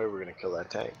 There's no way we're gonna kill that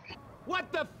tank.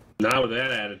 What the? Not with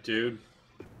that attitude.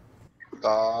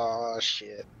 Aw,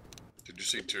 shit. Did you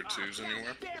see tier 2s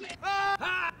anywhere?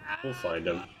 We'll find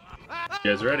them.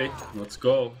 You guys ready? Let's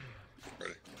go.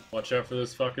 Ready. Watch out for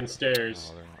those fucking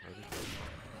stairs. Oh, they're not ready.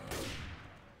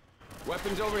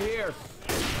 Weapons over here.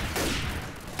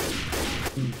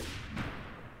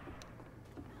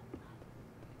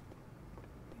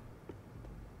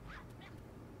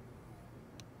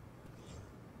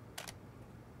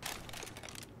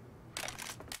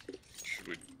 Should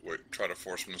we wait, try to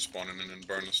force them to spawn in and then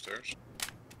burn the stairs?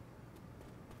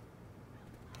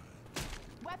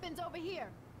 Weapons over here.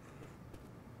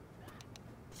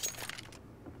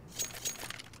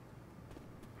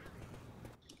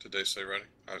 Did they say ready?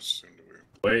 I assumed we were.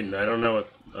 Wait, I don't know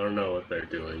what they're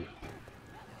doing.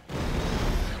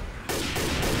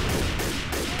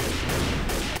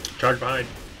 Charge behind.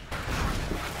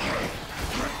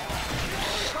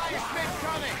 Fire spit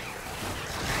coming!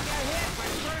 I got hit by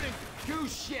burning goo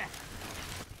shit!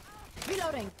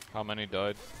 Reloading. How many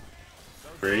died?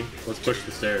 3. Let's push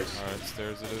the stairs. Alright,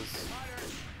 stairs it is.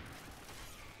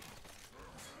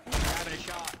 Having a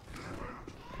shot.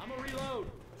 I'm gonna reload.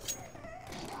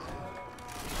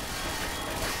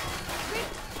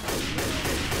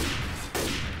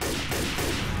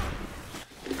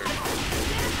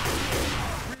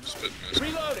 Spit miss.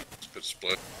 Reloading. Spit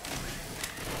split.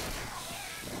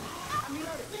 I'm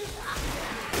reloading.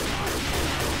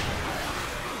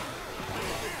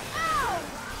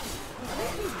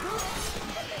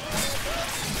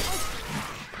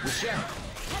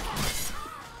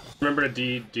 Remember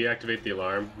to deactivate the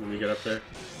alarm when we get up there.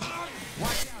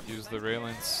 Use the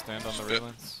railings, stand on the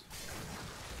railings.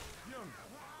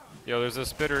 Yo, there's a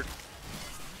spitter.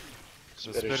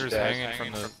 The spitter's hanging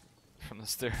from the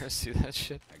stairs. See that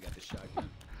shit? I got the shotgun.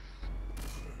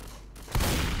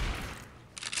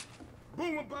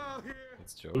 Boom about here.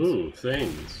 That's jokes. Ooh,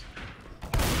 things.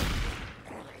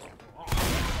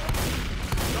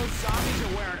 Those zombies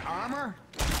are wearing armor?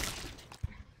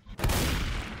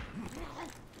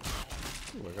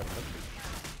 Ooh, I got a headpiece.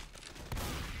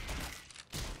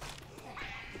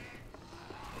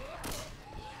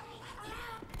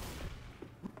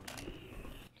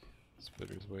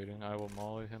 Spitter's waiting. I will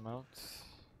molly him out.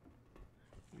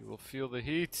 You will feel the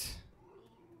heat.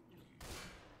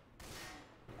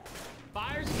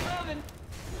 Fire's coming!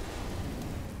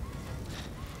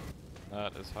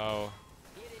 That is how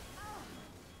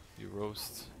you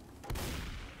roast.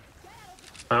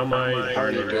 How am I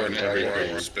Hard to doing do it everything?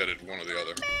 everywhere. Spitted one or the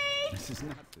other. This is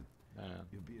nothing. Man.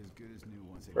 You'll be as good as new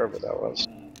once it Wherever that was.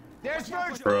 There's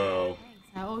Virgil! Bro.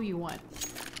 I owe you one.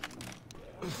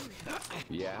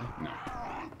 Yeah? No.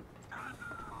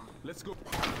 Let's go.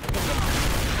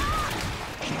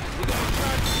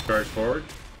 Charge forward.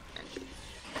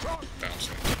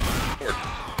 Bouncing. Forward.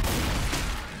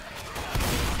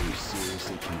 You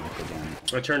seriously cannot go down.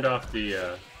 I turned off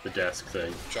the desk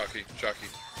thing. Jockey.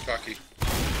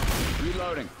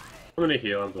 Reloading. I'm gonna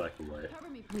heal on black and white. Cover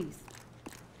me, please.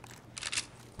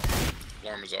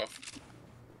 Alarm is off.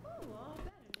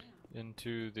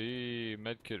 Into the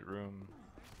medkit room.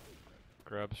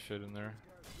 Grab shit in there.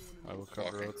 I will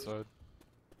cover Walking. outside.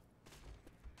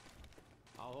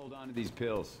 I'll hold on to these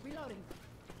pills. Reloading.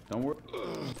 Don't worry.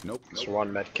 Nope. There's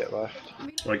one med kit left.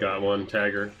 I got one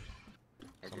tagger.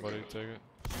 Somebody take it.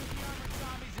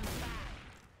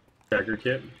 Tagger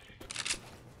kit.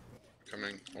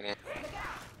 Coming. Hold on.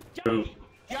 Ooh.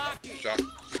 Jock.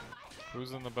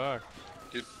 Who's in the back?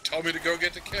 You told me to go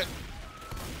get the kit.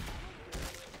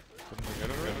 Couldn't we get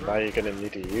it already? Now you're gonna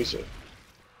need to use it.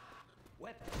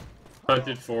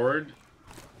 Hunted forward.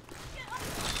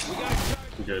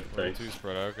 Good, We're thanks. too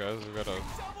spread out, guys. We gotta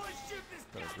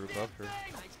group up here.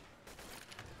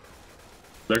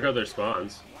 There go their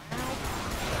spawns.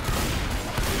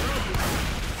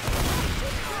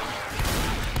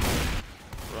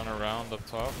 Run around up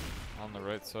top on the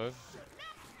right side.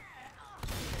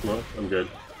 Well, I'm good.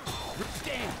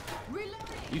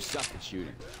 You suck at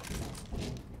shooting.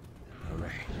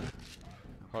 Alright.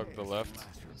 Hug the left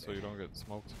so you don't get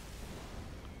smoked.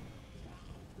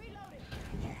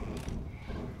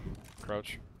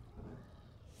 Crouch.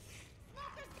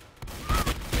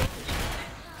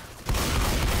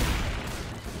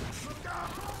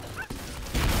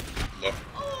 Left.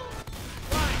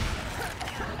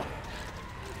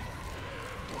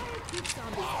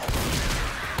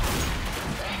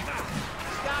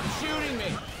 Stop shooting me!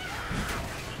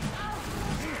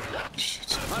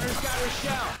 Hunter's got her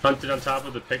shell! Hunted on top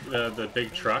of the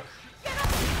big truck.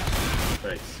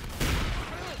 Thanks.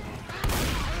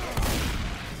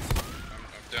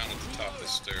 I'm down at the top of the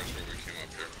stairs where we came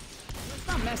up here. Let's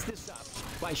not mess this up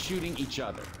by shooting each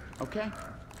other, okay?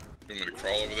 You want me to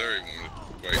crawl over there or you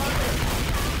want me to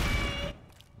wait?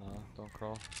 No, don't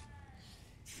crawl.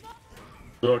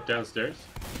 Look downstairs.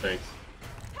 Thanks.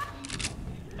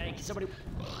 Hey, can somebody...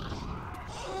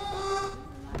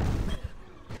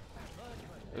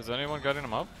 Is anyone getting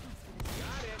him up?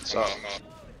 So, I'm up.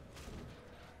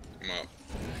 I'm up.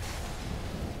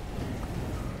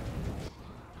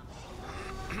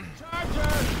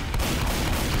 Charger!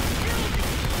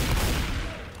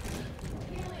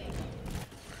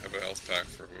 I have a health pack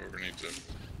for whoever needs it.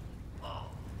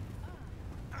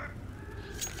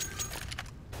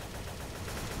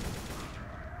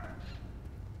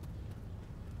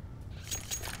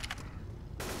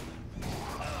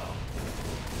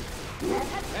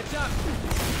 Heads up!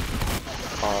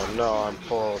 Oh no, I'm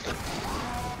pulled.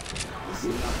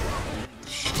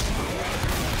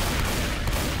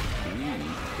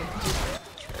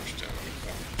 Charge down.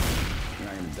 You're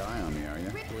not gonna die on me, are you?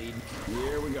 Bleed.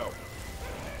 Here we go.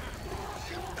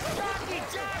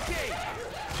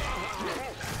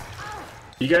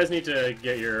 You guys need to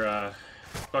get your,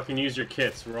 fucking use your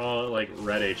kits. We're all at, like,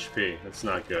 red HP. That's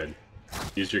not good.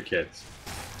 Use your kits.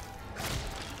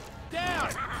 Down!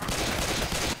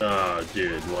 Oh,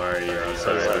 dude, why are you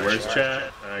outside? Where's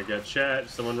chat? I got chat.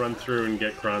 Someone run through and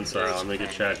get Kron style. I'm gonna get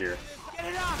chat here. Get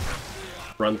it up!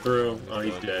 Run through. Oh,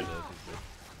 he's dead.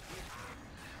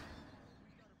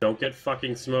 Don't get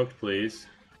fucking smoked, please.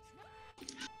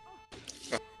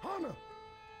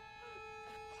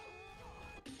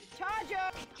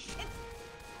 Charger!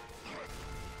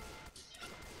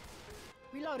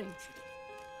 Reloading.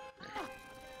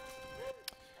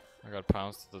 I got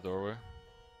pounced at the doorway.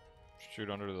 Shoot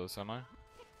under the semi.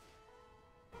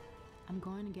 I'm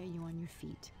going to get you on your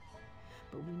feet,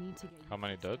 but we need to get you. How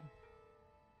many dead?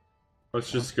 Let's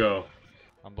just go.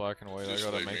 I'm black and white. I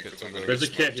gotta make it to the. There's a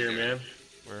kit here, man.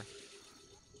 Where?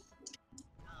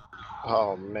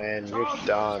 Oh man, you're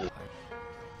done.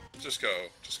 Just go.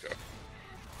 Just go.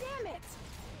 Damn it!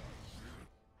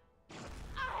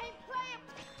 I ain't playing.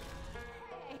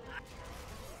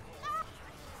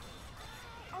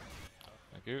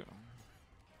 Thank you.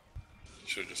 You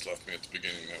should have just left me at the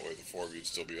beginning. That way the 4 of you'd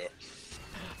still be up.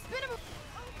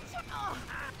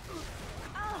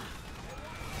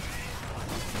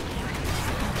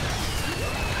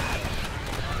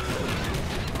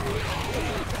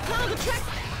 Follow the track.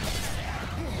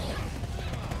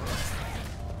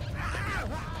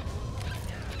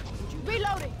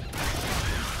 Reloading.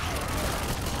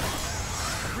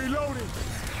 Reloading.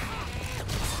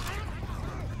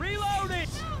 Reloading!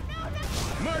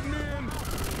 Mudman.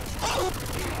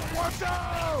 Watch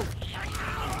out!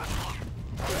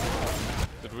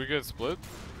 Did we get split?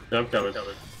 I'm coming.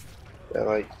 Yeah,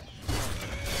 like,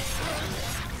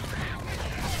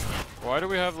 Why do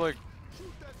we have like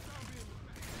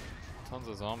tons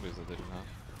of zombies that they didn't have?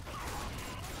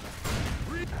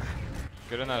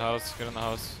 Get in that house. Get in the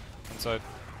house. Inside.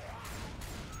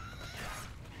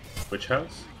 Which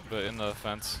house? In the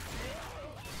fence.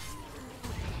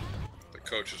 The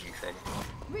coach is in trouble.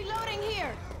 Reloading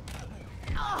here.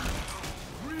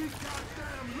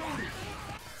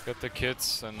 Get the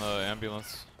kits and the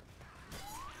ambulance.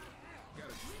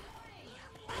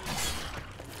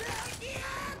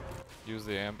 Use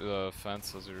the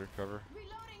fence as you recover.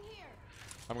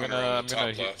 I'm Hunter gonna on the top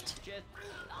heal. left.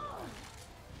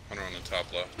 Hunter on the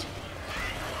top left.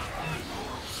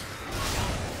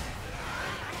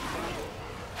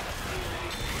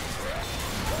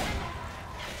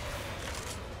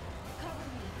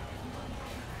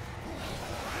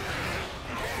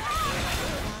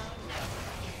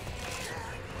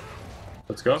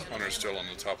 Let's go. Hunter's still on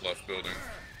the top left building.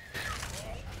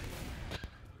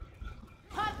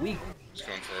 Weak. He's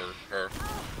going for her.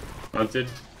 Hunted.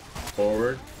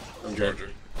 Forward. I'm good.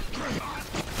 Charger. Another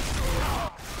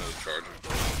charger.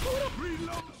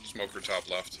 Smoker top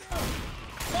left.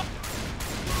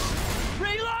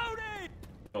 Reloading!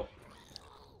 Oh.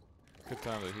 Good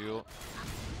time to heal.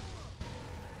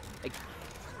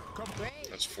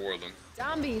 That's 4 of them.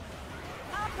 Zombies.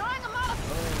 I'm throwing them up.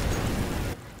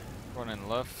 Running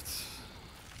left.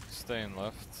 Staying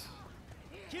left.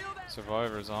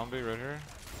 Survivor zombie right here.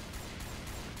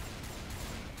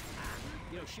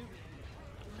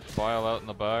 File out in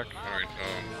the back. Alright,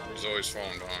 Zoe's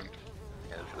falling behind.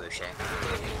 Or Roshan.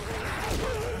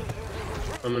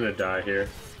 I'm gonna die here.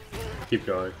 Keep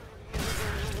going.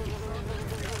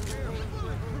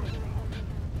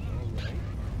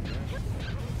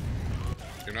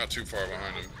 You're not too far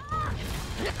behind him.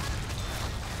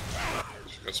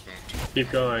 She got spooked.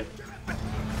 Keep going.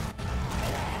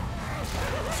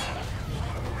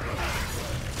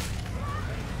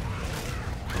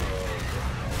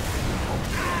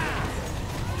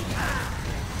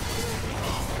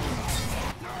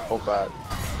 oh bad.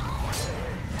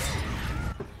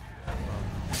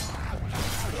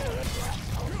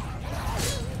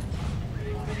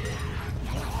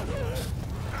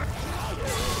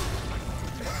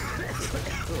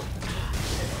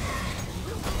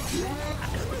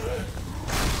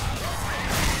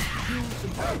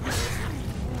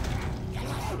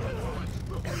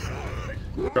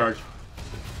 Charge.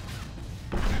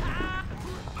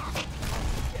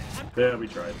 Yeah, we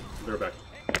tried. They're back.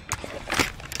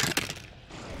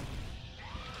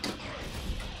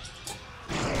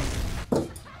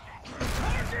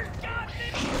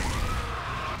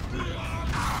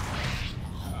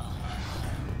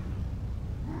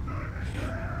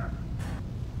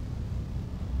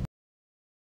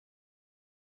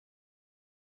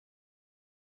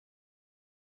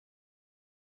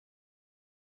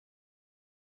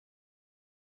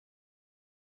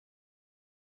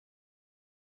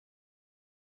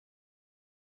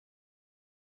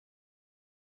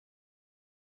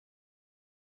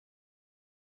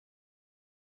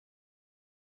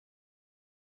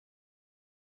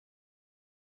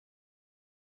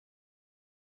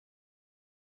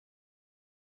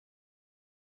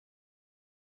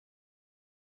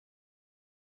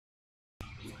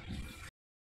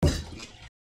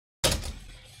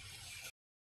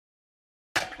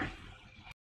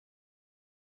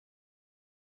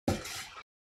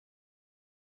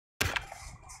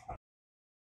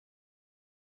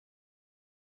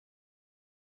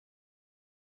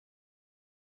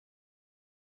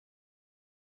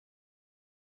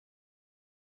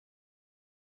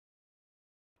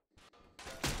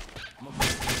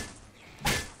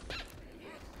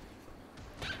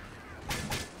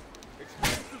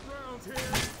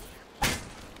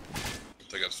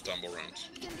 ramble rounds.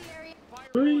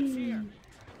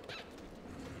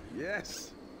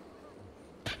 Yes.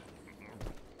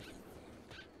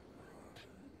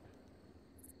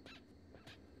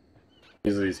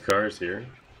 These are these cars here.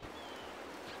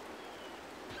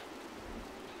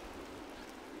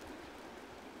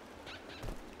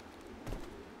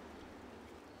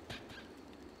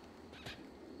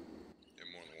 Yeah,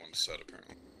 more than one set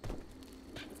apparently.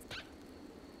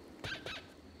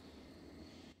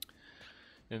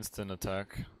 Instant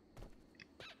attack.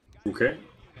 Okay.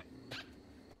 As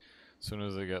soon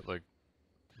as they get like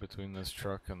between this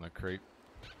truck and the crate,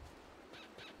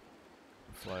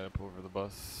 fly up over the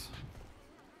bus.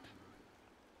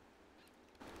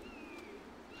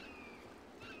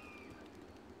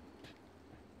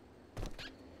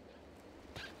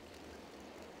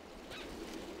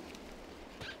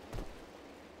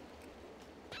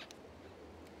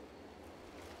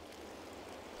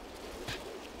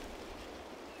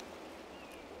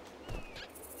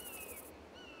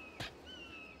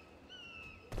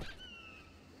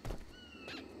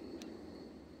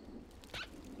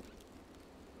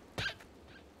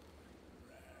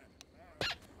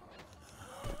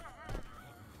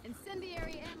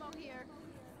 Incendiary ammo here.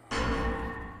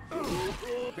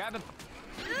 Grab him.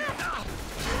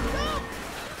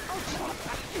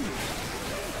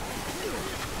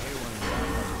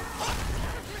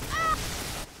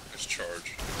 Nice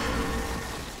charge.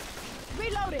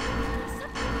 Reloading.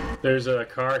 There's a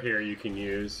car here you can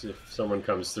use if someone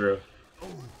comes through.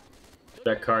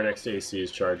 That car next to AC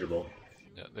is chargeable.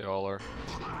 Yeah, they all are.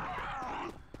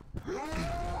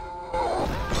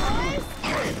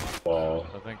 Wall.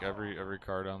 I think every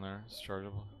car down there is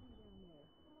chargeable.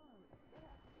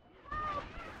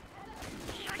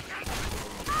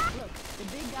 Look, the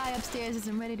big guy upstairs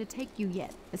isn't ready to take you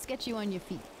yet. Let's get you on your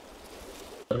feet.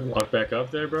 Walk back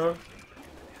up there, bro.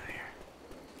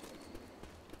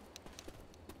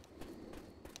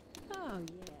 Oh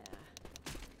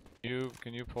yeah.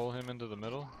 Can you pull him into the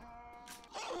middle?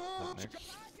 That Nick?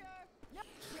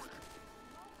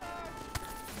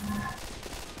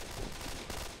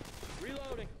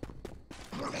 Reloading.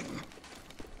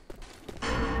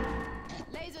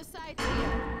 Laser sights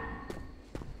here.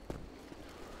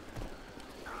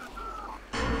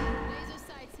 Laser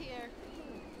sights here.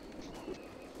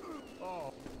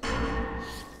 Oh.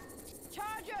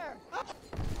 Charger!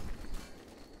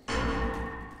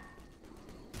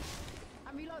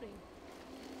 I'm reloading.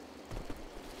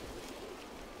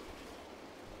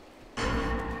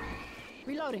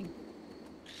 Reloading.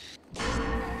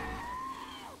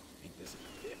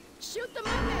 Shoot the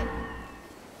movement!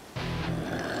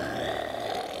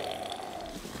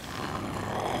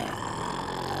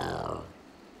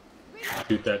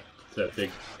 Shoot that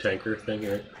big tanker thing,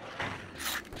 right?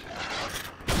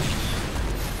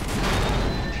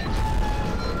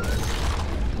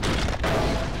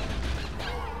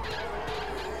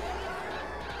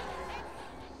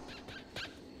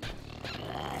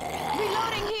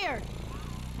 Reloading here!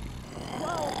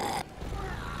 Whoa!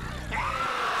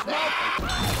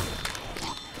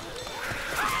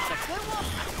 Good one!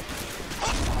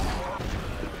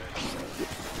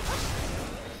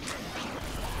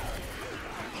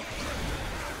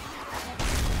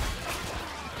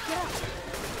 Get up!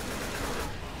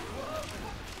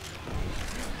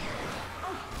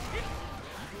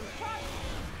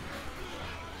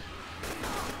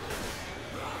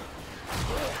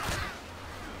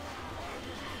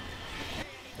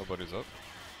 Nobody's up.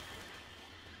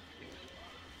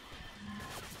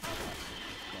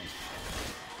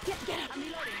 Get up! I'm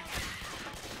reloading.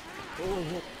 Oh,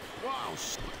 wow.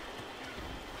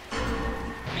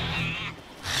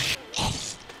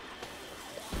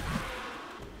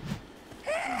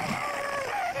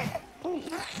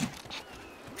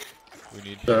 We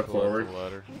need Step people up forward. the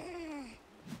ladder.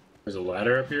 There's a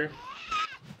ladder up here?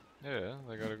 Yeah,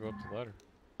 they gotta go up the ladder.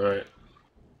 Alright.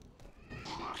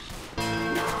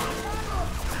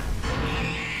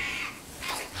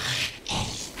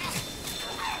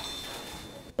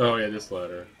 Oh yeah, this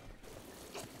ladder.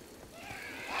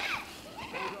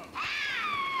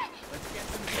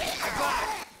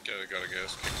 Got a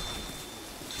gas kick.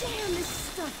 Damn, this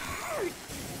stuff hurts!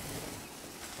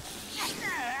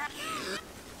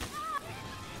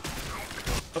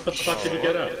 How the fuck did he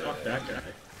get up? Fuck that guy.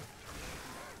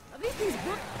 Are these things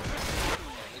good?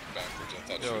 Backwards, I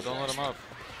thought she Yo, was don't let him wrong. up.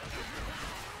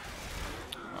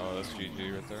 Oh, that's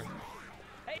GG right there.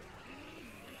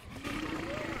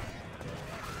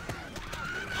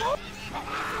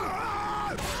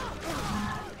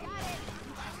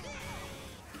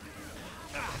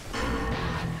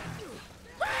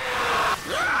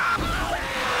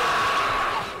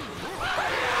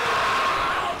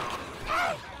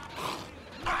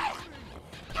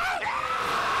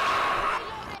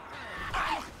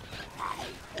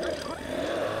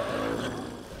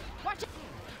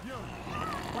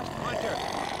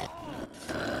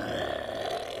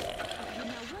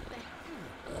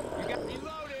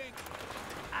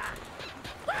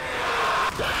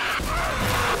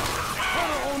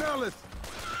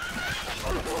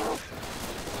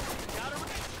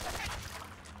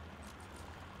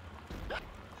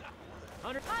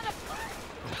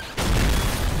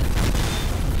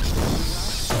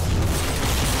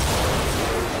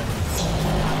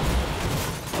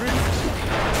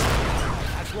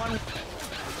 That's one.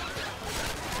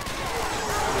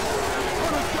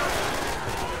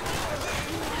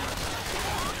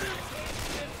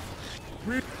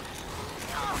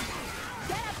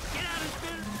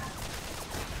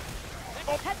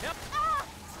 Ah,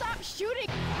 stop shooting!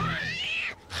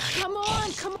 Come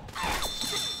on, come on!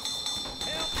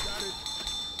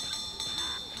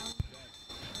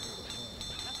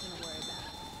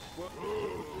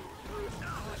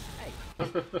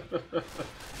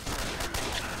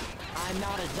 I'm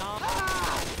not a zombie.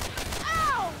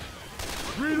 Ow!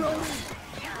 Reloading!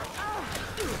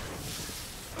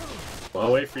 Well,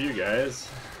 I'll wait for you guys.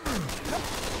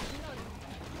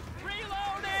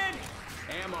 Reloading!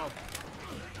 Ammo.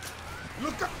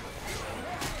 Look up!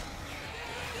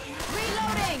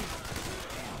 Reloading!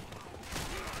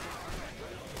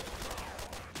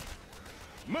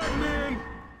 Madman!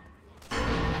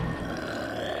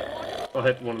 I'll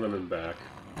hit one of them in the back.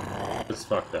 Just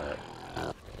fuck that.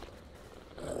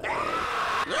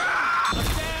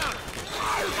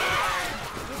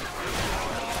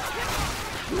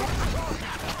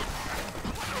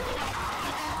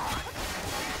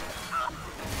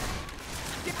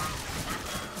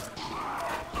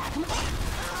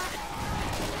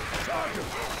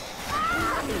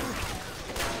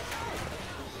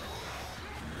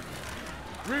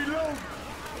 Reload!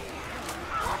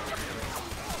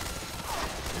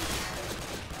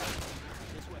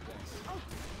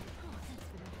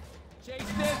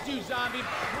 Chase this, you zombie!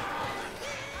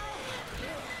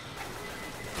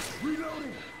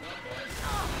 Reloading!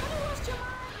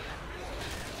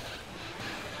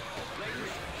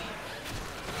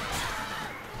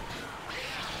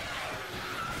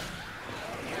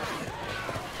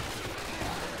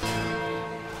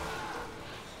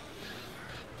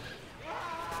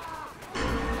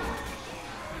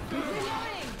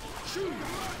 Shoot the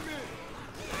madman!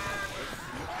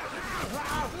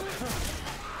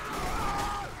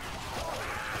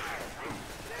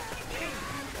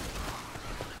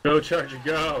 Go, Charger,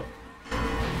 go!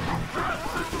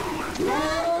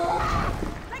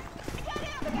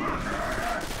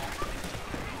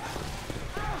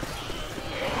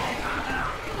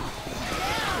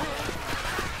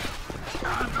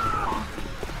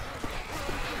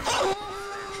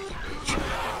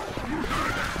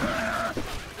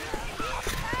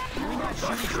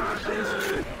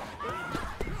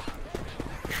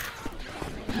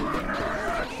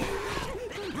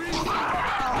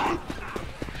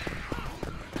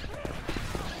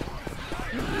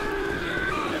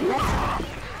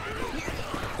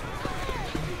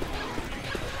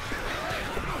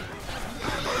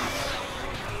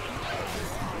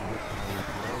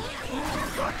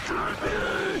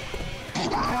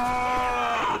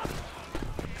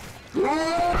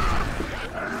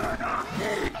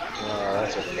 Oh,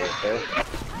 that's a grenade there.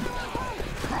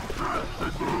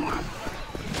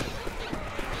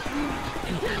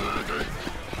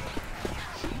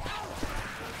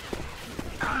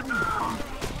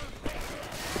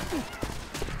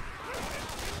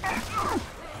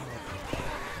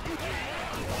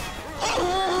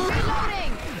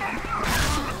 Reloading!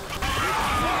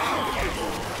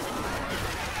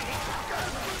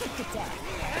 Kick to death.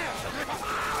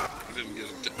 I didn't get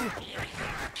him down.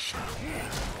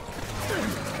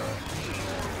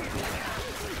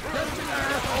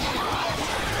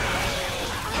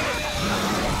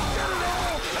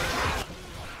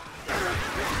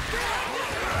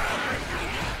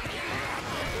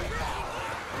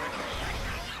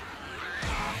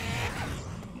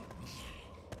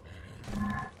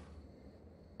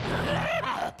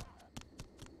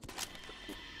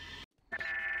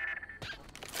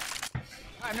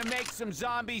 Time to make some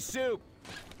zombie soup.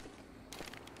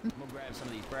 We'll grab some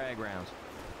of these frag rounds.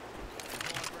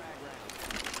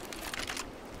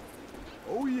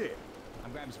 Oh yeah!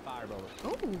 I'm grabbing some fire bullets.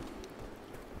 Ooh.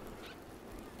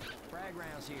 Frag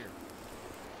rounds here.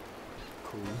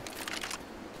 Cool.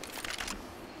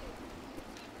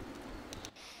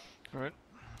 Alright.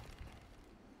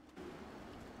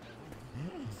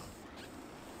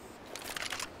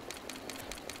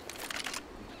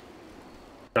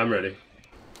 I'm ready.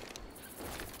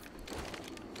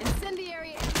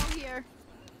 Incendiary ammo here.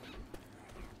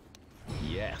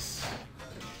 Yes.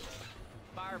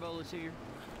 Fire bullets here.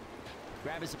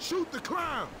 Grab us. Shoot the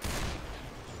clown!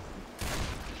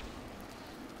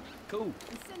 Cool.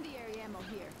 Incendiary ammo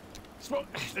here.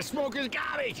 The smoker's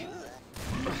got me.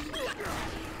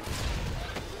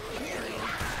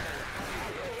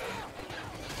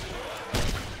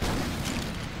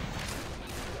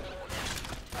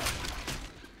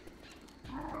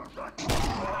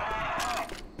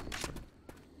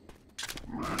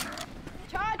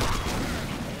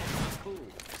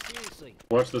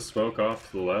 Watch the smoke off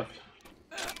to the left.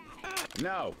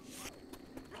 No.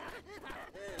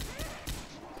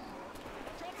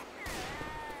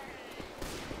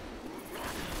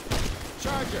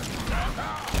 Charger.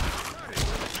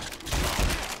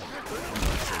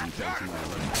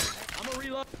 I'm a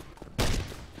reload.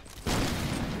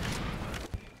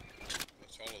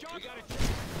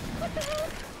 What the hell?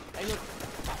 Hey, look.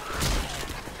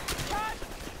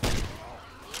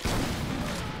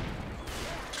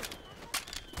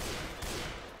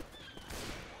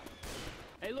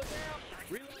 Hey, look out!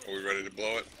 Reload. Are we ready to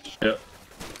blow it? Yep.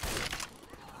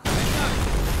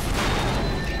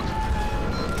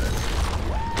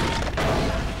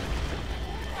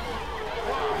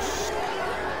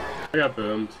 I got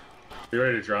boomed. You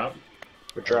ready to drop?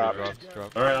 We're dropped.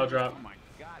 Alright, I'll drop. Oh my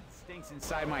god, it stinks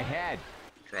inside my head.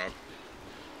 Drop.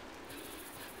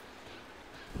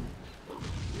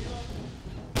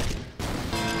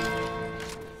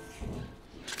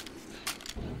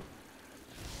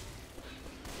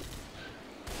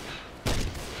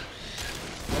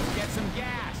 Let's get some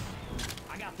gas.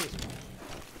 I got this. Come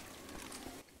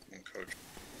on, coach.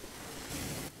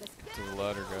 To the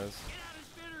ladder, guys.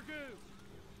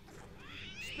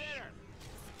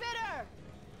 Spitter!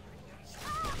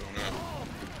 Going up.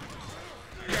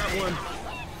 Got one.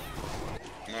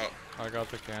 I'm up. I got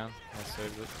the can. I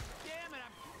saved it.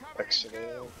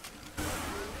 Exiting.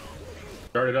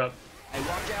 Start it up. Hey,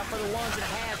 watch out for the ones in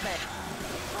hazmat.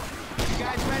 You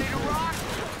guys ready to rock?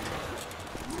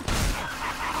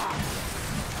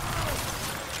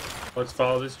 Let's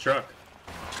follow this truck.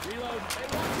 Reload.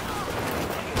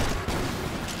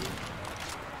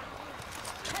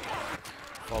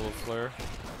 Follow flare.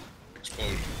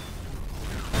 Explosion.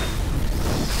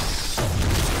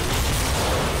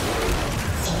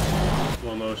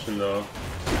 Slow motion though.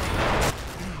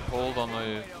 Hold on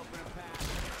the.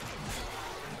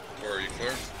 Where are you,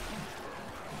 clear?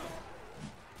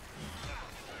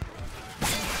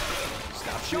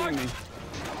 Stop shooting me.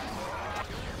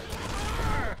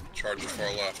 Charger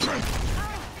far left.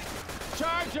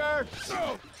 Charger!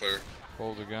 Clear.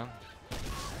 Hold again.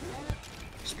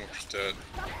 Smoker's dead.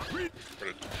 Put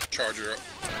a charger up.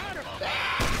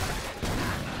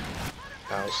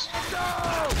 House.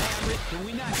 Can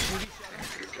we not shoot each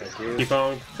Thank you. Keep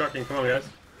on trucking. Come on, guys.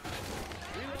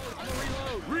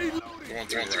 Reload! Go on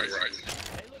to the right.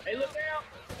 Hey, look out!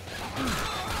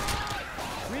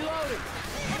 Reloading!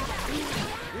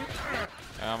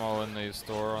 Ammo in the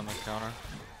store on the counter.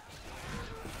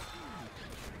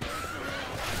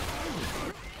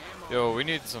 Yo, we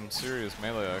need some serious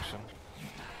melee action.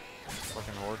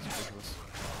 Fucking horde's ridiculous.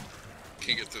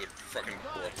 Can't get to the fucking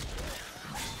door.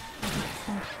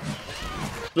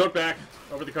 Look back.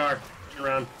 Over the car. Turn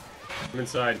around. I'm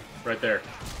inside. Right there.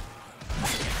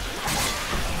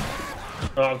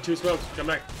 Oh, two smokes. Come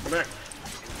back. Come back.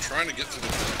 I'm trying to get to the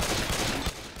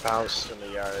House in the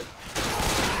yard.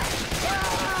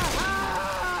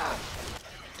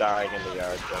 Dying in the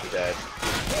yard. I'm dead.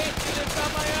 It's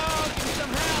on my own! Give me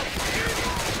some help!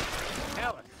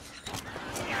 Help!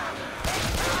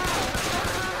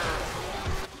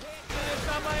 It's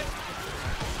on my...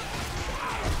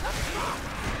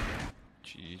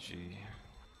 GG.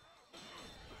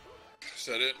 Is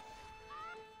that it?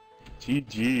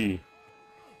 GG.